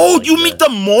 Oh, like you the- meet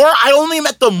them more? I only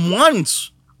met them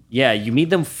once. Yeah, you meet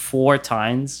them 4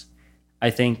 times, I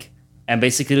think. And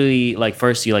basically, like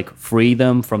first you like free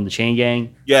them from the chain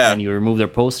gang. Yeah. And you remove their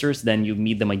posters. Then you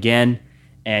meet them again,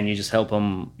 and you just help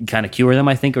them kind of cure them,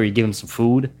 I think, or you give them some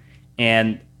food.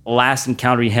 And last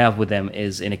encounter you have with them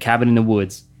is in a cabin in the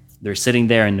woods. They're sitting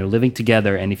there and they're living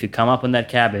together. And if you come up in that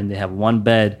cabin, they have one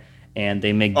bed and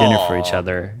they make dinner for each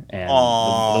other. And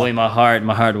the way my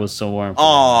heart was so warm. for them.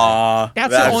 Aww.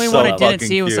 That's the only so one I didn't fucking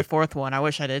see was the cute. 4th one. I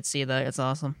wish I did see that. It's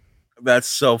awesome. That's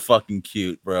so fucking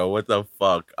cute, bro. What the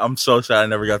fuck? I'm so sad I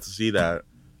never got to see that.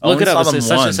 Look it up. saw It's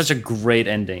them once. such a great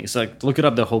ending. It's like, look it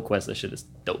up, the whole quest. That shit is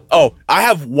dope. Oh, I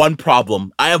have one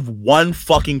problem. I have one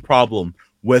fucking problem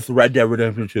with Red Dead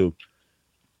Redemption 2.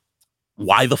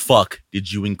 Why the fuck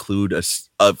did you include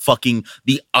a fucking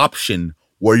the option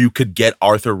where you could get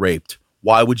Arthur raped?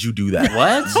 Why would you do that?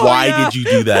 What? Why did you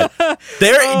do that?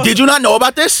 Did you not know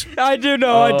about this? I do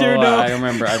know. I do know. I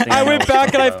remember. I think I know went what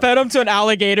back you're and I talking fed him to an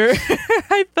alligator.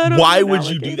 I fed him Why to an would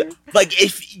you do alligator. that? Like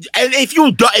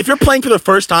if you're playing for the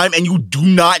first time and you do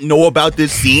not know about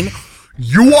this scene,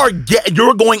 you're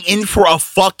going in for a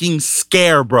fucking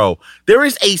scare, bro. There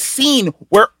is a scene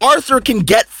where Arthur can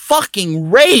get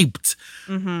fucking raped.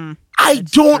 Mm-hmm. I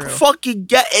don't true. fucking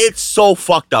get it. It's so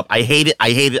fucked up. I hate it.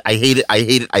 I hate it. I hate it. I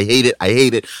hate it. I hate it. I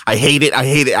hate it. I hate it. I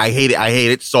hate it. I hate it. I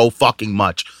hate it so fucking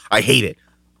much. I hate it.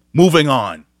 Moving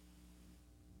on.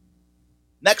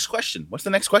 Next question. What's the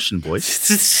next question,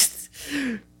 boys?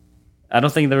 I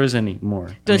don't think there is any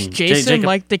more. Does Jason Jacob,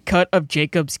 like the cut of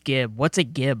Jacob's gib? What's a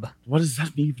gib? What does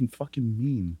that even fucking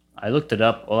mean? I looked it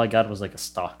up. All I got was like a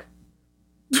stock.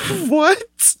 What?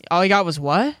 All he got was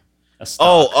what? A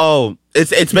stock. Oh,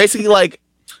 it's basically like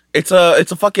it's a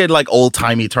fucking like old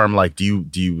timey term. Like, do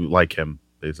you like him?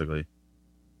 Basically,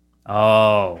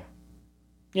 Oh.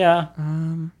 Yeah.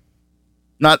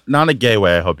 not a gay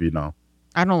way. I hope you know.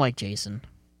 I don't like Jason.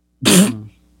 Okay.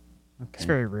 It's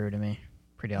very rude to me.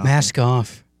 Pretty often. Mask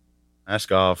off.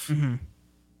 Ask off.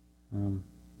 Mm-hmm.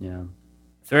 Yeah.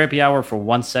 Therapy hour for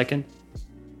 1 second.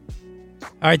 All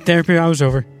right, therapy hour's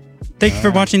over. Thank you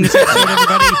for watching this episode,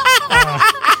 everybody.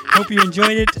 Hope you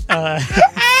enjoyed it.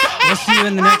 We'll see you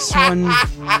in the next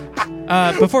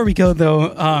one. Before we go,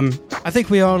 though, I think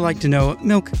we all like to know,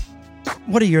 Milk,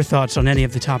 what are your thoughts on any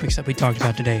of the topics that we talked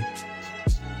about today?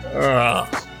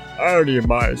 Artie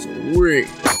is weak.